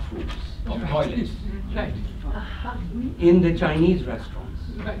bathrooms, of toilets, right. in the Chinese restaurants.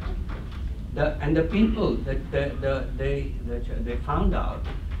 Right. And the people they found out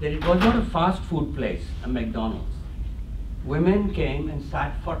that it was not a fast food place, a McDonald's. Women came and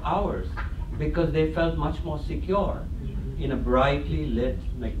sat for hours because they felt much more secure in a brightly lit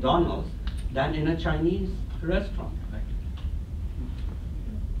McDonald's than in a Chinese restaurant.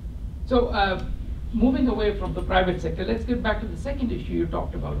 So moving away from the private sector, let's get back to the second issue you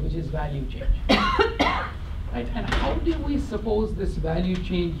talked about, which is value change. Right? And how do we suppose this value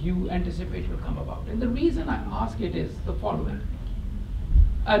change you anticipate will come about? And the reason I ask it is the following.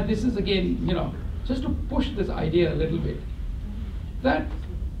 This is again, just to push this idea a little bit, that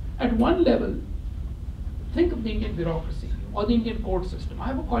at one level, think of the Indian bureaucracy or the Indian court system. I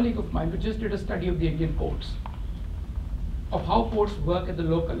have a colleague of mine who just did a study of the Indian courts, of how courts work at the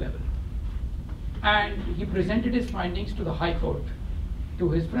local level. And he presented his findings to the High Court, to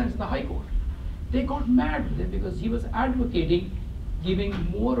his friends in the High Court. They got mad with him because he was advocating giving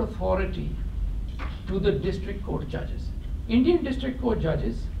more authority to the district court judges. Indian district court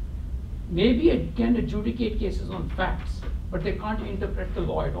judges maybe can adjudicate cases on facts, but they can't interpret the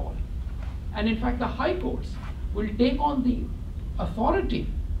law at all. And in fact, the high courts will take on the authority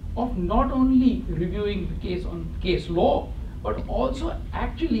of not only reviewing the case on case law, but also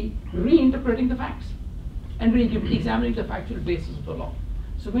actually reinterpreting the facts and examining the factual basis of the law.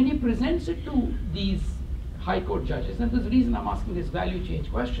 So when he presents it to these high court judges, and there's a reason I'm asking this value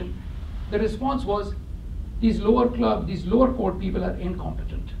change question, the response was, these lower court people are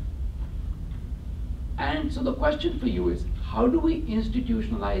incompetent. And so the question for you is, how do we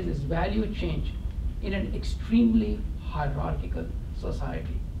institutionalize this value change in an extremely hierarchical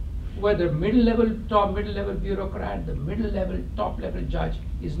society, where the top middle level bureaucrat, the middle level, top level judge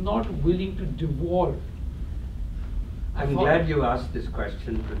is not willing to devolve? I'm glad you asked this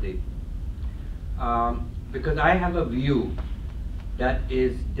question, Pradeep, because I have a view that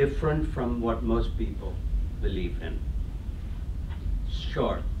is different from what most people believe in.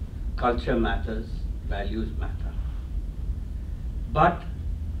 Sure, culture matters, values matter, But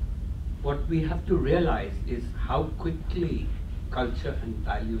what we have to realize is how quickly culture and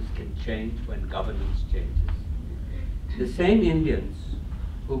values can change when governance changes. The same Indians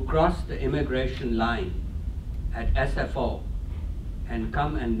who cross the immigration line at SFO and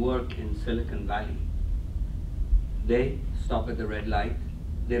come and work in Silicon Valley, they stop at the red light.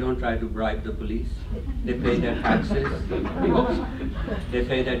 They don't try to bribe the police. They pay their taxes. They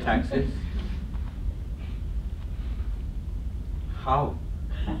pay their taxes. How?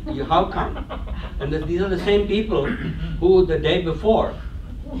 How come? And these are the same people who the day before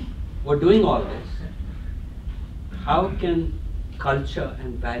were doing all this. How can culture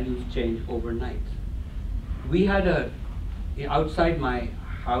and values change overnight? We had outside my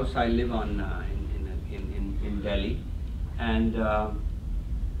house, I live on in Delhi, and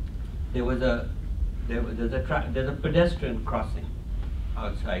there's a pedestrian crossing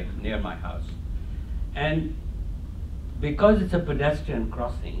outside near my house, and because it's a pedestrian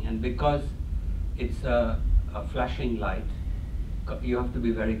crossing and because it's a flashing light, you have to be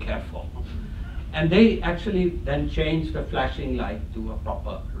very careful. And they actually then changed the flashing light to a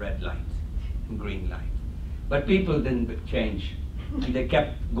proper red light, green light. But people didn't change, and they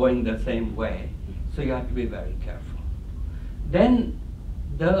kept going the same way, so you have to be very careful. Then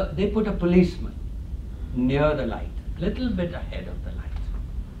they put a policeman near the light, little bit ahead of the light.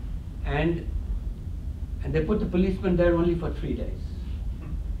 And they put the policeman there only for 3 days.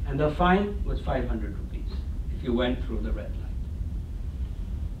 And the fine was 500 rupees if you went through the red light.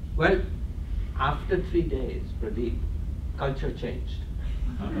 Well, after 3 days, Pradeep, culture changed.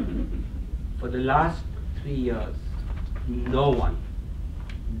 For the last 3 years, no one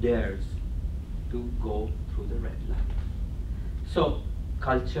dares to go through the red light. So,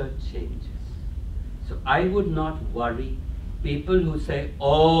 culture changes. So I would not worry people who say,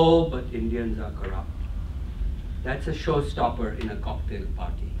 oh, but Indians are corrupt. That's a showstopper in a cocktail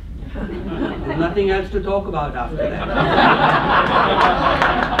party. There's nothing else to talk about after that.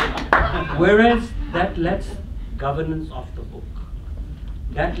 Whereas that lets governance off the hook.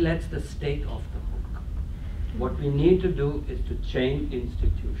 That lets the state off the hook. What we need to do is to change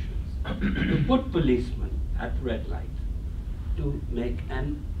institutions, to put policemen at red light, to make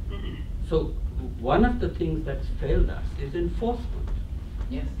so one of the things that's failed us is enforcement.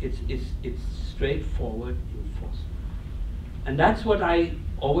 Yes. It's straightforward enforcement. And that's what I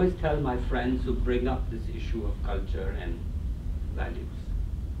always tell my friends who bring up this issue of culture and values.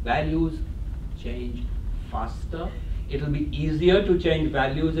 Values change faster. It'll be easier to change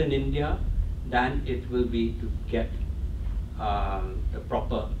values in India than it will be to get the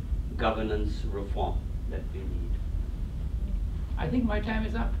proper governance reform that we need. I think my time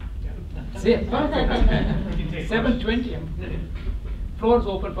is up. See, perfect. 7:20. Floor is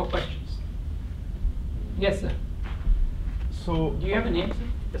open for questions. Yes, sir. So, Do you have a name, sir?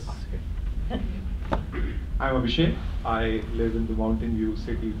 yes. I'm Abhishek. I live in the Mountain View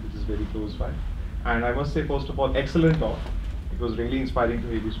city, which is very close by. And I must say, first of all, excellent talk. It was really inspiring to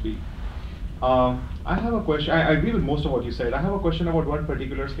hear you speak. I have a question. I agree with most of what you said. I have a question about one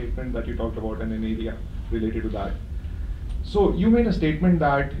particular statement that you talked about and an area related to that. So you made a statement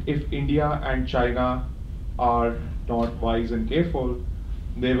that if India and China are not wise and careful,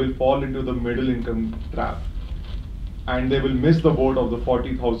 they will fall into the middle income trap and they will miss the boat of the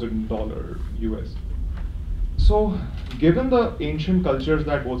 $40,000 US. So given the ancient cultures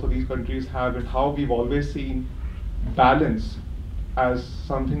that both of these countries have and how we've always seen balance as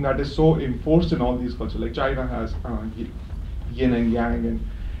something that is so enforced in all these cultures, like China has yin and yang and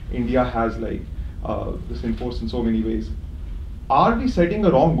India has like this enforced in so many ways. Are we setting a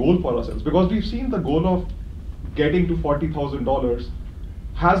wrong goal for ourselves? Because we've seen the goal of getting to $40,000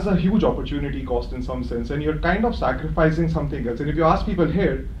 has a huge opportunity cost in some sense, and you're kind of sacrificing something else. And if you ask people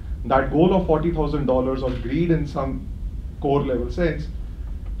here, that goal of $40,000 or greed in some core level sense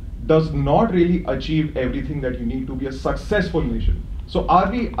does not really achieve everything that you need to be a successful nation. So are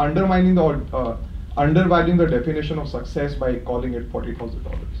we undermining the undervaluing the definition of success by calling it $40,000?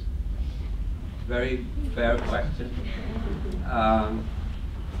 Very fair question.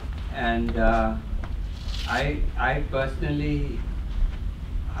 I personally,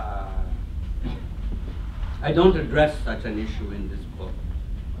 I don't address such an issue in this book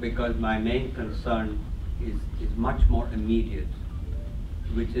because my main concern is much more immediate,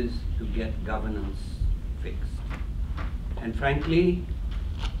 which is to get governance fixed. And frankly,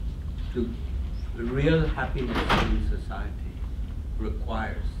 real happiness in society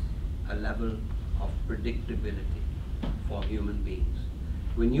requires a level of predictability for human beings.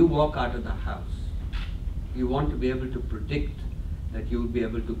 When you walk out of the house, you want to be able to predict that you will be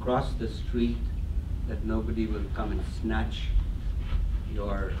able to cross the street, that nobody will come and snatch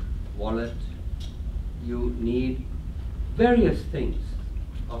your wallet, you need various things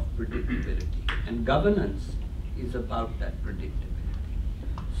of predictability. And governance is about that predictability.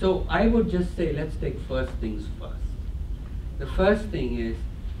 So I would just say, let's take first things first. The first thing is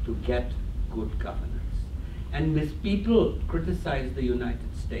to get good governance. And these people criticize the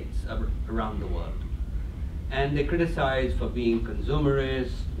United States around the world. And they criticize for being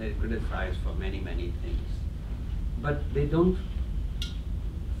consumerist, they criticize for many, many things. But they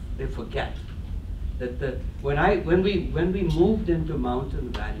forget that when we moved into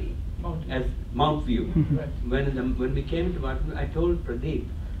Mountain Valley, as Mount View, Right. when we came into Mountain View, I told Pradeep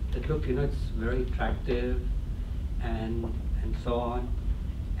that, look, it's very attractive and so on.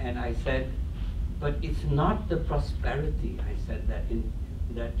 And I said, but it's not the prosperity, I said, that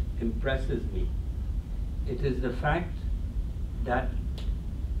impresses me. It is the fact that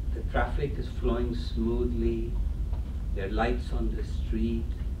the traffic is flowing smoothly, there are lights on the street,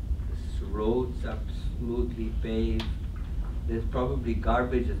 the roads are smoothly paved, there's probably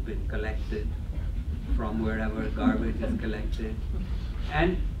garbage has been collected from wherever garbage is collected.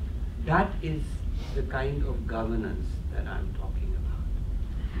 And that is the kind of governance that I'm talking about.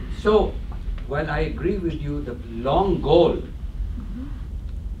 So, while I agree with you, the long goal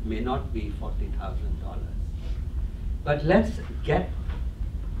may not be $40,000. But let's get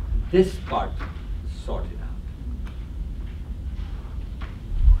this part sorted out.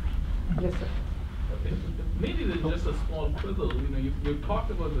 Yes, sir. Okay. Maybe there's just a small quibble. You've talked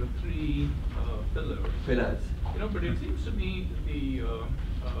about the three pillars. But it seems to me the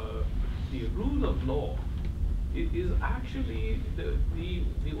rule of law is actually the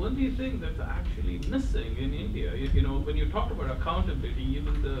only thing that's actually missing in India. When you talk about accountability,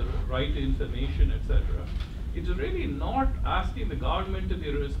 even the right to information, etc., it's really not asking the government to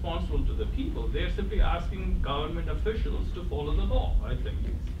be responsible to the people. They're simply asking government officials to follow the law, I think.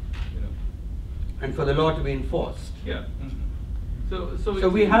 And for the law to be enforced. Yeah. Mm-hmm. So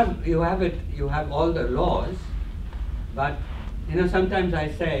you have all the laws, but sometimes I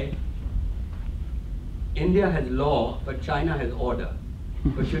say India has law, but China has order.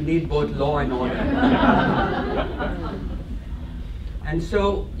 But you need both law and order. And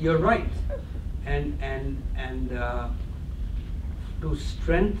so you're right. And to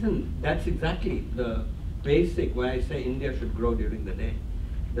strengthen, that's exactly the basic, when I say India should grow during the day,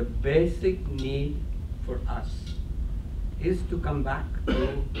 the basic need for us is to come back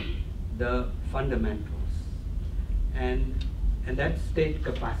to the fundamentals, and that's state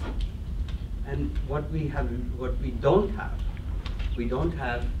capacity. And what we don't have good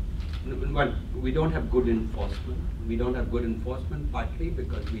enforcement. We don't have good enforcement partly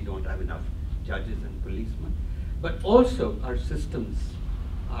because we don't have enough judges and policemen, but also our systems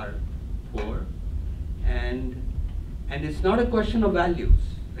are poor, and it's not a question of values.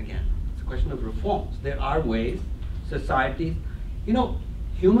 Again, it's a question of reforms. There are ways, societies,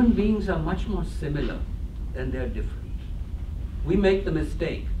 human beings are much more similar than they're different. We make the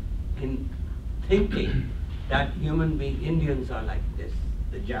mistake in thinking that Indians are like this,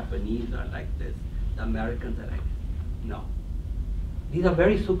 the Japanese are like this, the Americans are like this. No. These are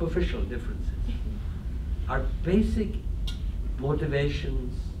very superficial differences. Our basic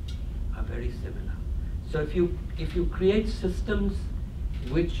motivations are very similar. So if you create systems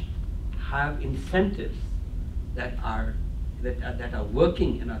which have incentives that are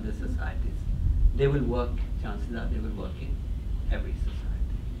working in other societies, they will work, chances are they will work in every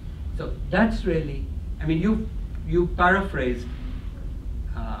society. So that's really, you paraphrased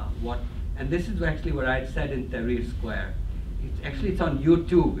and this is actually what I said in Tahrir Square. It's on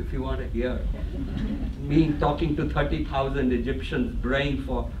YouTube if you want to hear me talking to 30,000 Egyptians braying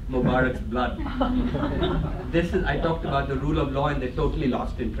for Mubarak's blood. I talked about the rule of law and they totally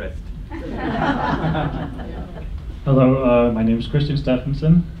lost interest. Hello, my name is Christian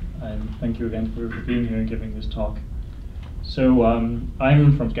Stephenson, and thank you again for being here and giving this talk. So I'm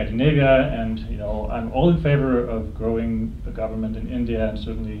from Scandinavia, and I'm all in favor of growing the government in India, and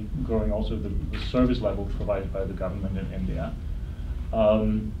certainly growing also the service level provided by the government in India.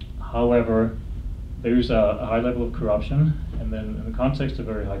 However, there's a high level of corruption, and then in the context of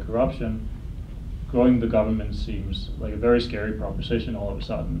very high corruption, growing the government seems like a very scary proposition all of a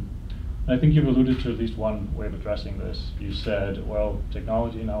sudden. And I think you've alluded to at least one way of addressing this. You said, well,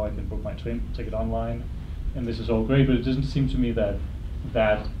 technology, now I can book my train ticket online, and this is all great, but it doesn't seem to me that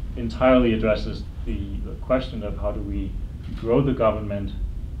that entirely addresses the question of how do we grow the government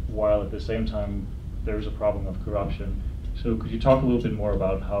while at the same time there's a problem of corruption. So could you talk a little bit more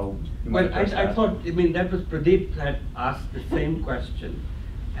about how you might address that? I thought, that was Pradeep had asked the same question,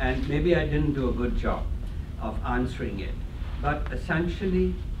 and maybe I didn't do a good job of answering it. But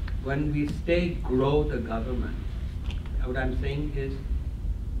essentially, when we grow the government, what I'm saying is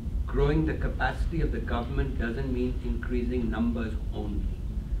growing the capacity of the government doesn't mean increasing numbers only.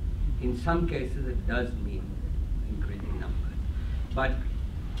 In some cases, it does mean increasing numbers. But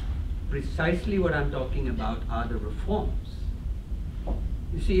precisely what I'm talking about are the reforms.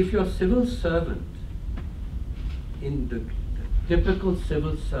 You see, if you're a civil servant, in the typical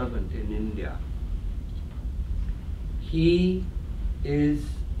civil servant in India, he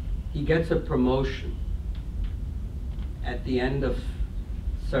gets a promotion at the end of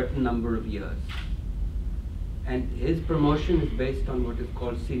certain number of years. And his promotion is based on what is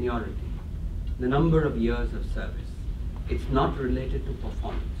called seniority, the number of years of service. It's not related to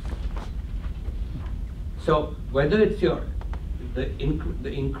performance. So whether it's the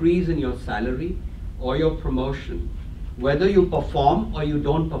increase in your salary or your promotion, whether you perform or you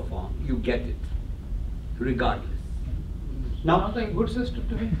don't perform, you get it, regardless. Now, Sounds like a good system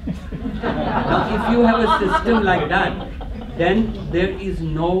to me. now, if you have a system like that, then there is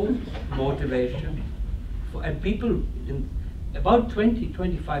no motivation. And people, about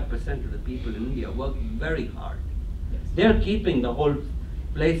 20-25% of the people in India work very hard. They're keeping the whole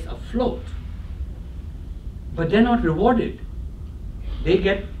place afloat. But they're not rewarded. They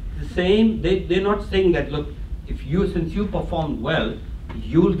get the same, they're not saying that, look, since you performed well,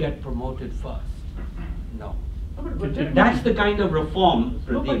 you'll get promoted first. No. That's the kind of reform.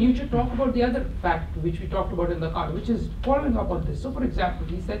 No, but you should talk about the other fact which we talked about in the car, which is following up on this. So for example,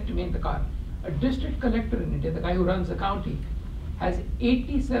 he said to me in the car, a district collector in India, the guy who runs the county, has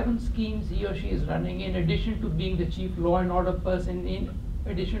 87 schemes he or she is running, in addition to being the chief law and order person, in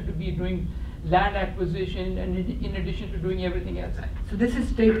addition to be doing land acquisition, and in addition to doing everything else. So this is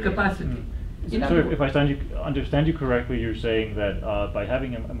state capacity. So if I understand you correctly, you're saying that by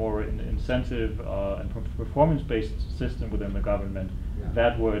having a more incentive and performance-based system within the government,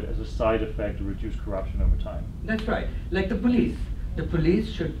 that would, as a side effect, reduce corruption over time. That's right. Like the police. The police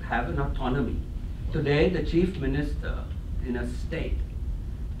should have an autonomy. Today, the chief minister in a state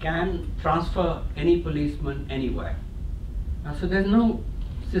can transfer any policeman anywhere. So there's no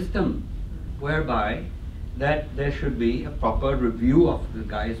system whereby that there should be a proper review of the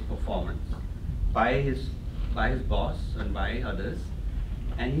guy's performance by his boss and by others,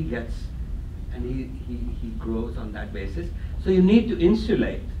 and he grows on that basis. So you need to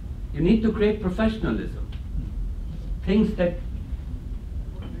insulate, you need to create professionalism, things that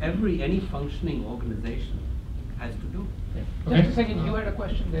any functioning organization has to do. Just a second, you had a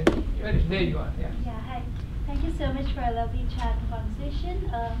question there. There you are. Yeah. Yeah. Hi. Thank you so much for a lovely chat and conversation.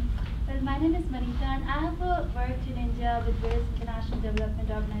 Well, my name is Manita, and I have worked in India with various international development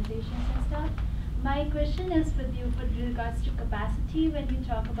organizations and stuff. My question is with regards to capacity. When you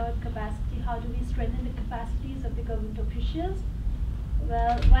talk about capacity, how do we strengthen the capacities of the government officials?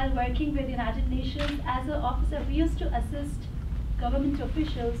 Well, while working with the United Nations, as an officer, we used to assist government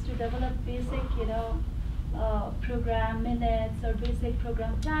officials to develop basic, program minutes or basic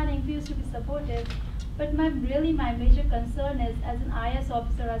program planning. We used to be supportive. But my major concern is, as an IS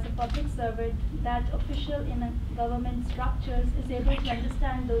officer, as a public servant, that official in a government structures is able to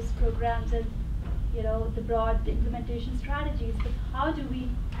understand those programs and the broad implementation strategies. But how do we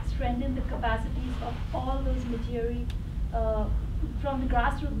strengthen the capacities of all those material from the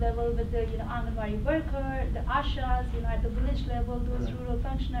grassroots level with the Anganwadi worker, the ashas, at the village level, those rural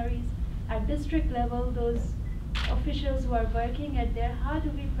functionaries, at district level, those officials who are working at there, how do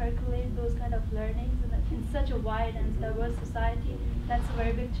we percolate those kind of learnings in such a wide and diverse society? That's a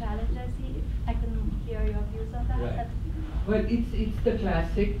very big challenge I see. If I can hear your views on that. Right. Well, it's the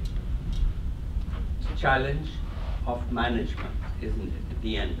classic challenge of management, isn't it, at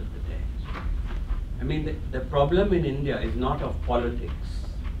the end of the day? I mean, the problem in India is not of politics.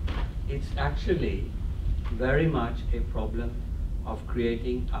 It's actually very much a problem of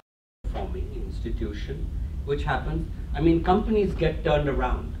creating a performing institution, which happens, I mean, companies get turned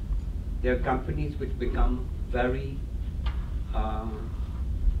around. There are companies which become very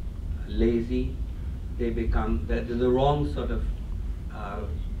lazy. They become, the wrong sort of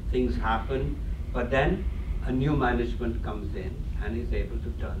things happen, but then a new management comes in and is able to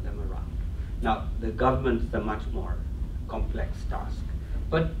turn them around. Now, the government's a much more complex task,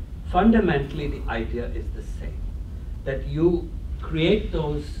 but fundamentally the idea is the same, that you create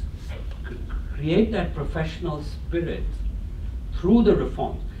that professional spirit through the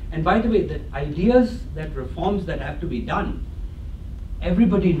reforms. And by the way, the ideas that reforms that have to be done,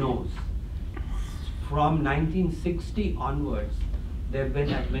 everybody knows. From 1960 onwards, there have been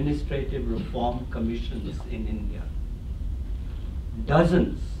administrative reform commissions in India.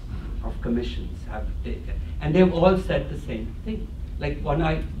 Dozens of commissions have taken, and they've all said the same thing. Like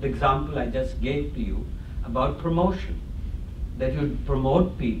the example I just gave to you about promotion, that you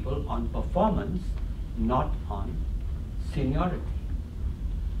promote people on performance, not on seniority.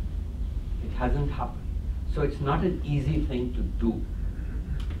 It hasn't happened. So it's not an easy thing to do.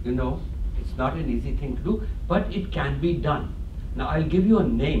 You know, it's not an easy thing to do, but it can be done. Now I'll give you a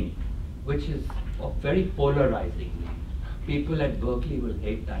name which is a very polarizing name. People at Berkeley will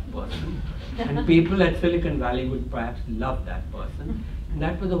hate that person, and people at Silicon Valley would perhaps love that person. And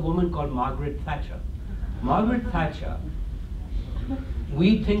that was a woman called Margaret Thatcher. Margaret Thatcher,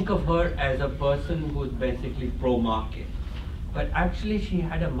 we think of her as a person who's basically pro-market, but actually she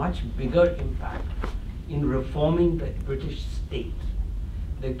had a much bigger impact in reforming the British state.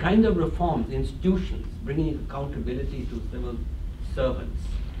 The kind of reforms, institutions, bringing accountability to civil servants,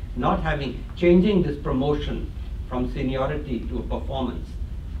 changing this promotion from seniority to a performance,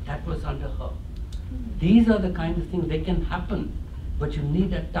 that was under her. These are the kind of things, they can happen, but you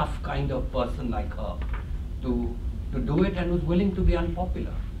need a tough kind of person like her to do it, and who's willing to be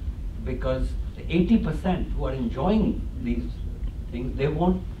unpopular. Because the 80% who are enjoying these things, they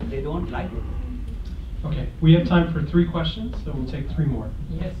don't like it. Okay, we have time for 3 questions, so we'll take 3 more.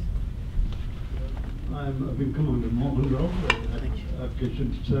 Yes. I'm Wing Commander Mohan Rao.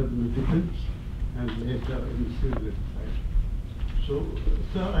 Application to serve in the defense and later in civil life. So,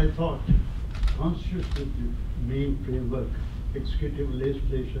 sir, I thought Constitution is the main framework, executive,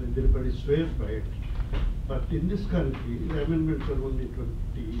 legislation, everybody swears by it. But in this country, the amendments are only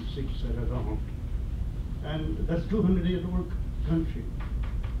 26 and around. And that's 200-year-old country.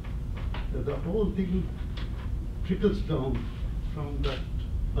 The whole thing trickles down from that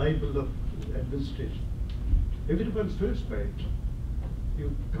Bible of administration. Everyone swears by it.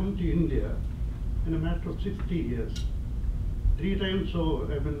 You come to India, in a matter of 60 years, 3 times so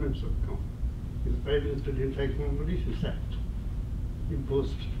amendments have come. The Prime Minister didn't like Mauritius Act,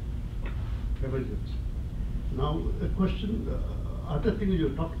 imposed emergency. Now, a question, other thing you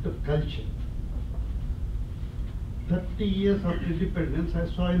talked of culture. 30 years after independence, I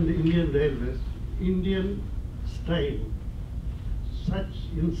saw in the Indian Railways, Indian style, such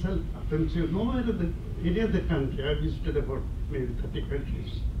insult offensive. Nowhere in any other country, I visited about maybe 30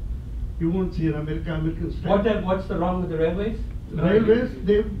 countries. You won't see an American style. What's the wrong with the railways? Railways,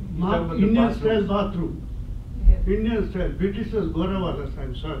 they mark about the Indian style bathrooms. bathroom. Yeah. Indian style. Britishers, Gorawalas,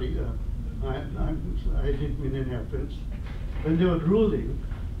 I'm sorry, I didn't mean any offense. When they were ruling,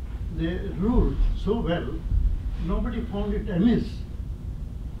 they ruled so well, nobody found it amiss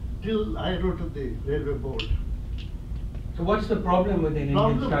till I wrote to the railway board. So what's the problem with an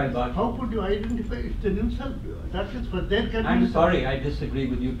Indian style bathroom? How could you identify it's an insult? That is for their country. I'm sorry, I disagree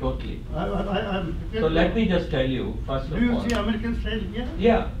with you totally. I'm So let me just tell you, first of all. Do you see American style here?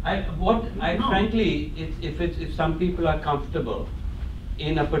 Yeah, No. frankly, if some people are comfortable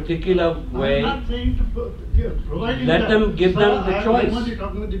in a particular way, I'm not saying to providing let them give them the choice. I'm only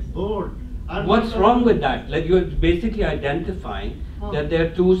talking to the board. What's wrong with that? Like you're basically identifying that there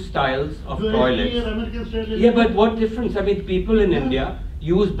are 2 styles of Do I toilets. hear American style? Yeah, but what difference? I mean, people in India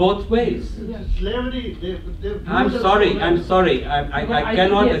use both ways. Slavery, I'm sorry. I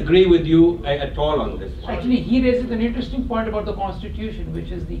cannot yes. agree with you at all on this one. Actually, he raises an interesting point about the Constitution,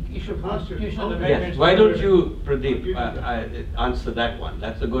 which is the issue of constitutional Okay. amendments. Yes, why don't you, Pradeep, answer that one?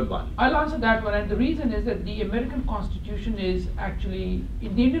 That's a good one. I'll answer that one, and the reason is that the American Constitution is actually, the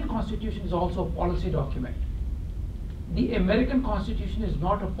Indian Constitution is also a policy document. The American Constitution is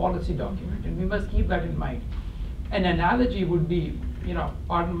not a policy document, and we must keep that in mind. An analogy would be,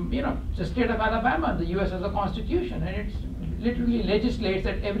 the state of Alabama, the US has a constitution, and it literally legislates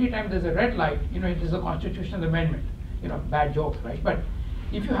that every time there's a red light, it is a constitutional amendment. Bad joke, right? But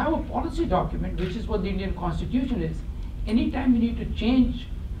if you have a policy document, which is what the Indian Constitution is, anytime you need to change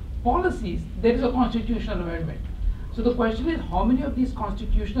policies, there is a constitutional amendment. So the question is, how many of these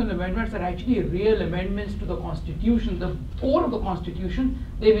constitutional amendments are actually real amendments to the Constitution, the core of the Constitution?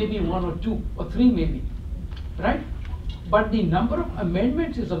 There may be 1 or 2 or 3 maybe, right? But the number of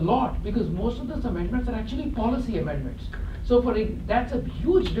amendments is a lot, because most of those amendments are actually policy amendments. So that's a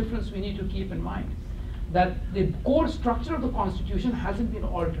huge difference we need to keep in mind, that the core structure of the Constitution hasn't been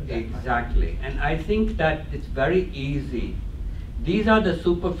altered that much. Exactly, and I think that it's very easy. These are the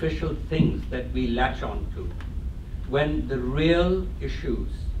superficial things that we latch on to, when the real issues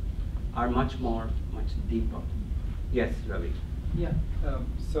are much deeper. Yes, Ravi. Yeah,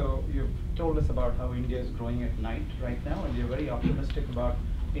 so you've told us about how India is growing at night right now, and you're very optimistic about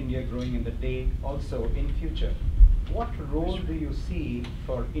India growing in the day also in future. What role do you see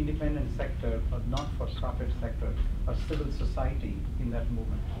for independent sector or not-for-profit sector or civil society in that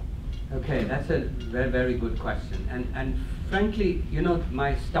movement? Okay, that's a very, very good question. And frankly, you know,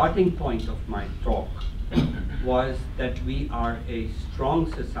 my starting point of my talk was that we are a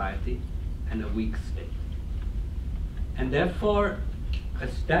strong society and a weak state. And therefore,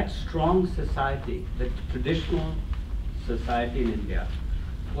 as that strong society, the traditional society in India,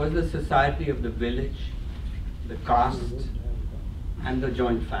 was the society of the village, the caste, and the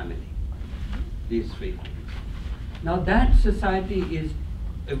joint family. These three things. Now that society is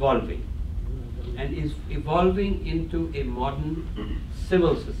evolving, and is evolving into a modern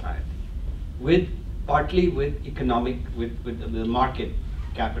civil society, partly with economic, with the market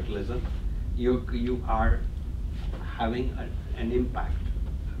capitalism. You are having an impact,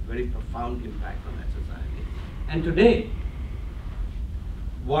 a very profound impact on that society. And today,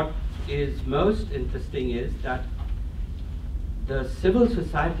 what is most interesting is that the civil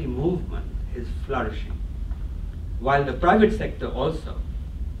society movement is flourishing, while the private sector also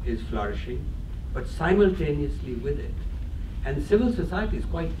is flourishing, but simultaneously with it. And civil society is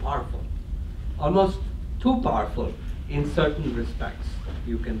quite powerful, almost too powerful in certain respects,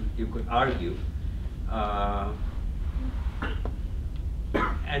 you could argue.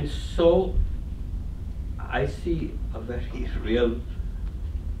 And so I see a very real,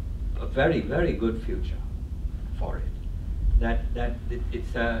 a very, very good future for it.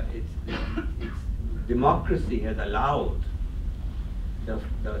 It's democracy has allowed the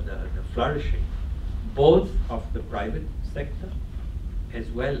flourishing both of the private sector as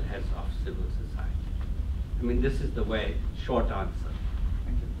well as of civil society. I mean, this is the way, short answer.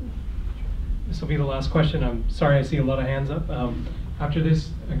 This will be the last question. I'm sorry, I see a lot of hands up. After this,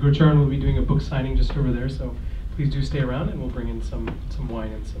 Gurcharan will be doing a book signing just over there, so please do stay around and we'll bring in some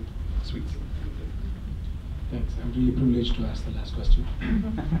wine and some sweets. Thanks. I'm really privileged to ask the last question.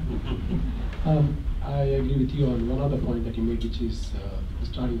 I agree with you on one other point that you made, which is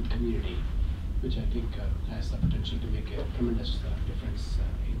starting with community, which I think has the potential to make a tremendous difference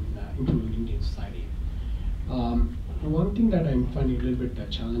in improving Indian society. One thing that I'm finding a little bit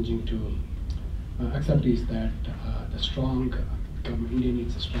challenging to accept is that the strong government, India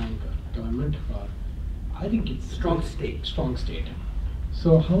needs a strong government. I think it's strong state. Strong state.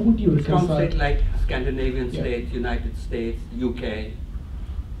 So how would you reconcile? Strong state like Scandinavian states, United States, UK.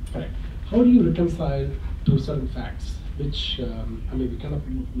 Correct. How do you reconcile to certain facts, which I may be kind of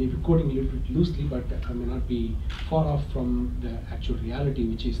maybe quoting a little bit loosely, but I may not be far off from the actual reality,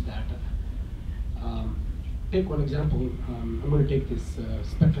 which is that. Take one example. I'm going to take this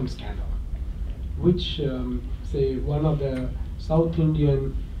spectrum scandal, which say one of the South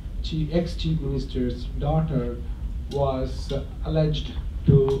Indian ex-chief minister's daughter was alleged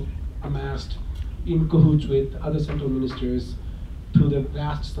to amassed in cahoots with other central ministers to the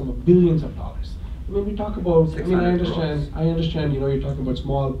vast sum of billions of dollars. When we talk about, I mean, I understand, you know, you're talking about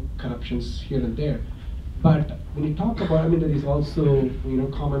small corruptions here and there, but when you talk about, I mean, there is also, you know,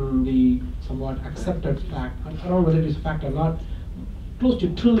 commonly somewhat accepted fact, I don't know whether it is a fact or not, close to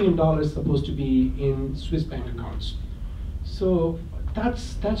 $1 trillion supposed to be in Swiss bank accounts. So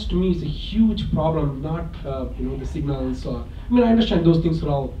that's to me is a huge problem, not you know, the signals or, I mean, I understand those things are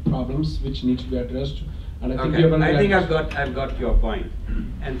all problems which need to be addressed, and I think okay. I think I've got your point.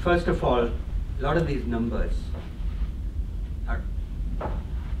 And first of all, a lot of these numbers are,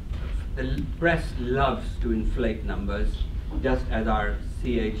 the press loves to inflate numbers, just as our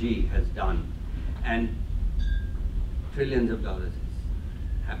CAG has done, and trillions of dollars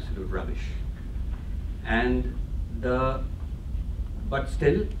is absolute rubbish. And but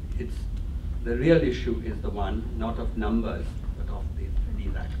still, it's the real issue is the one not of numbers but of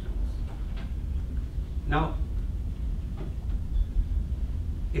these actions. Now,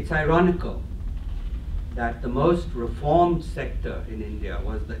 it's ironical that the most reformed sector in India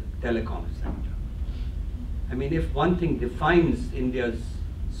was the telecom sector. I mean, if one thing defines India's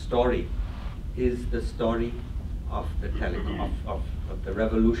story is the story of the telecom, of the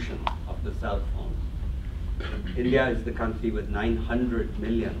revolution of the cell phone. India is the country with 900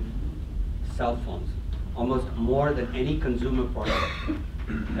 million cell phones, almost more than any consumer product.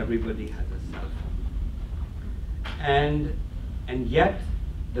 Everybody has a cell phone. And yet,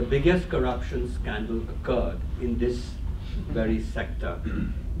 the biggest corruption scandal occurred in this very sector,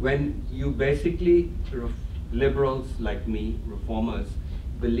 when you basically, liberals like me, reformers,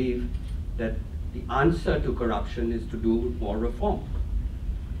 believe that the answer to corruption is to do more reform.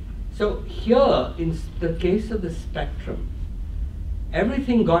 So here, in the case of the spectrum,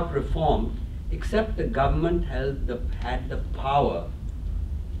 everything got reformed except the government had the power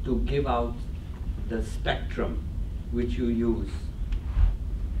to give out the spectrum which you use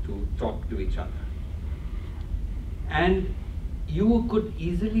to talk to each other. And you could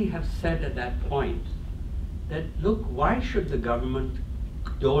easily have said at that point that, look, why should the government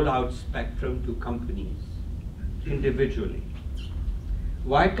dole out spectrum to companies individually?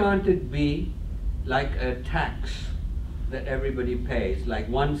 Why can't it be like a tax that everybody pays, like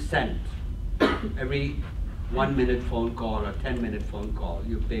 1 cent every 1 minute phone call or 10-minute phone call?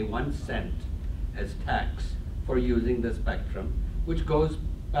 You pay 1 cent as tax for using the spectrum, which goes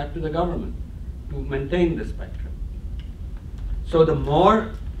back to the government to maintain the spectrum. So the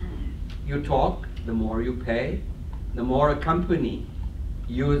more you talk, the more you pay, the more a company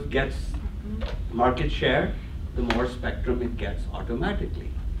gets market share, the more spectrum it gets automatically.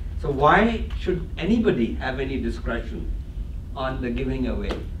 So why should anybody have any discretion on the giving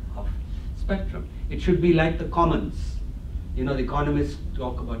away of spectrum? It should be like the commons. You know, the economists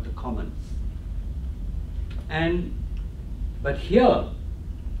talk about the commons. But here,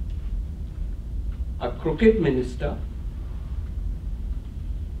 a crooked minister,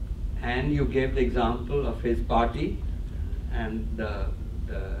 and you gave the example of his party and the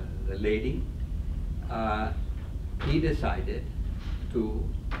lady, he decided to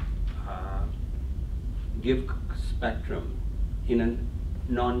give spectrum in a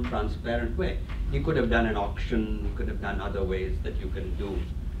non-transparent way. He could have done an auction, he could have done other ways that you can do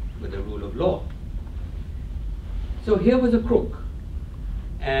with the rule of law. So here was a crook,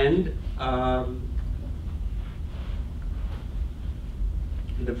 and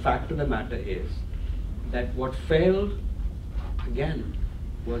the fact of the matter is that what failed, again,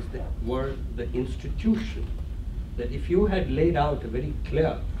 were the institution. That if you had laid out a very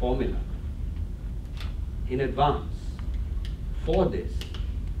clear formula in advance for this,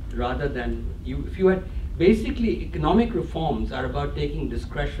 rather than if you had, basically economic reforms are about taking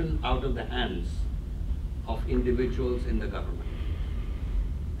discretion out of the hands of individuals in the government,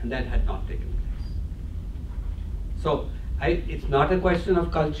 and that had not taken place. So it's not a question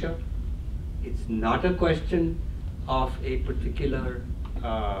of culture, it's not a question of a particular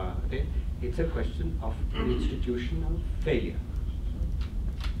it's a question of an institutional failure.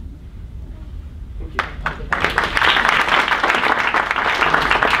 Thank you.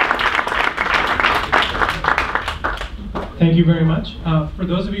 Thank you very much. For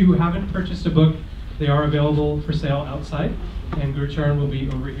those of you who haven't purchased a book, they are available for sale outside, and Gurcharan will be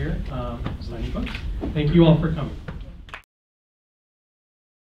over here signing books. Thank you all for coming.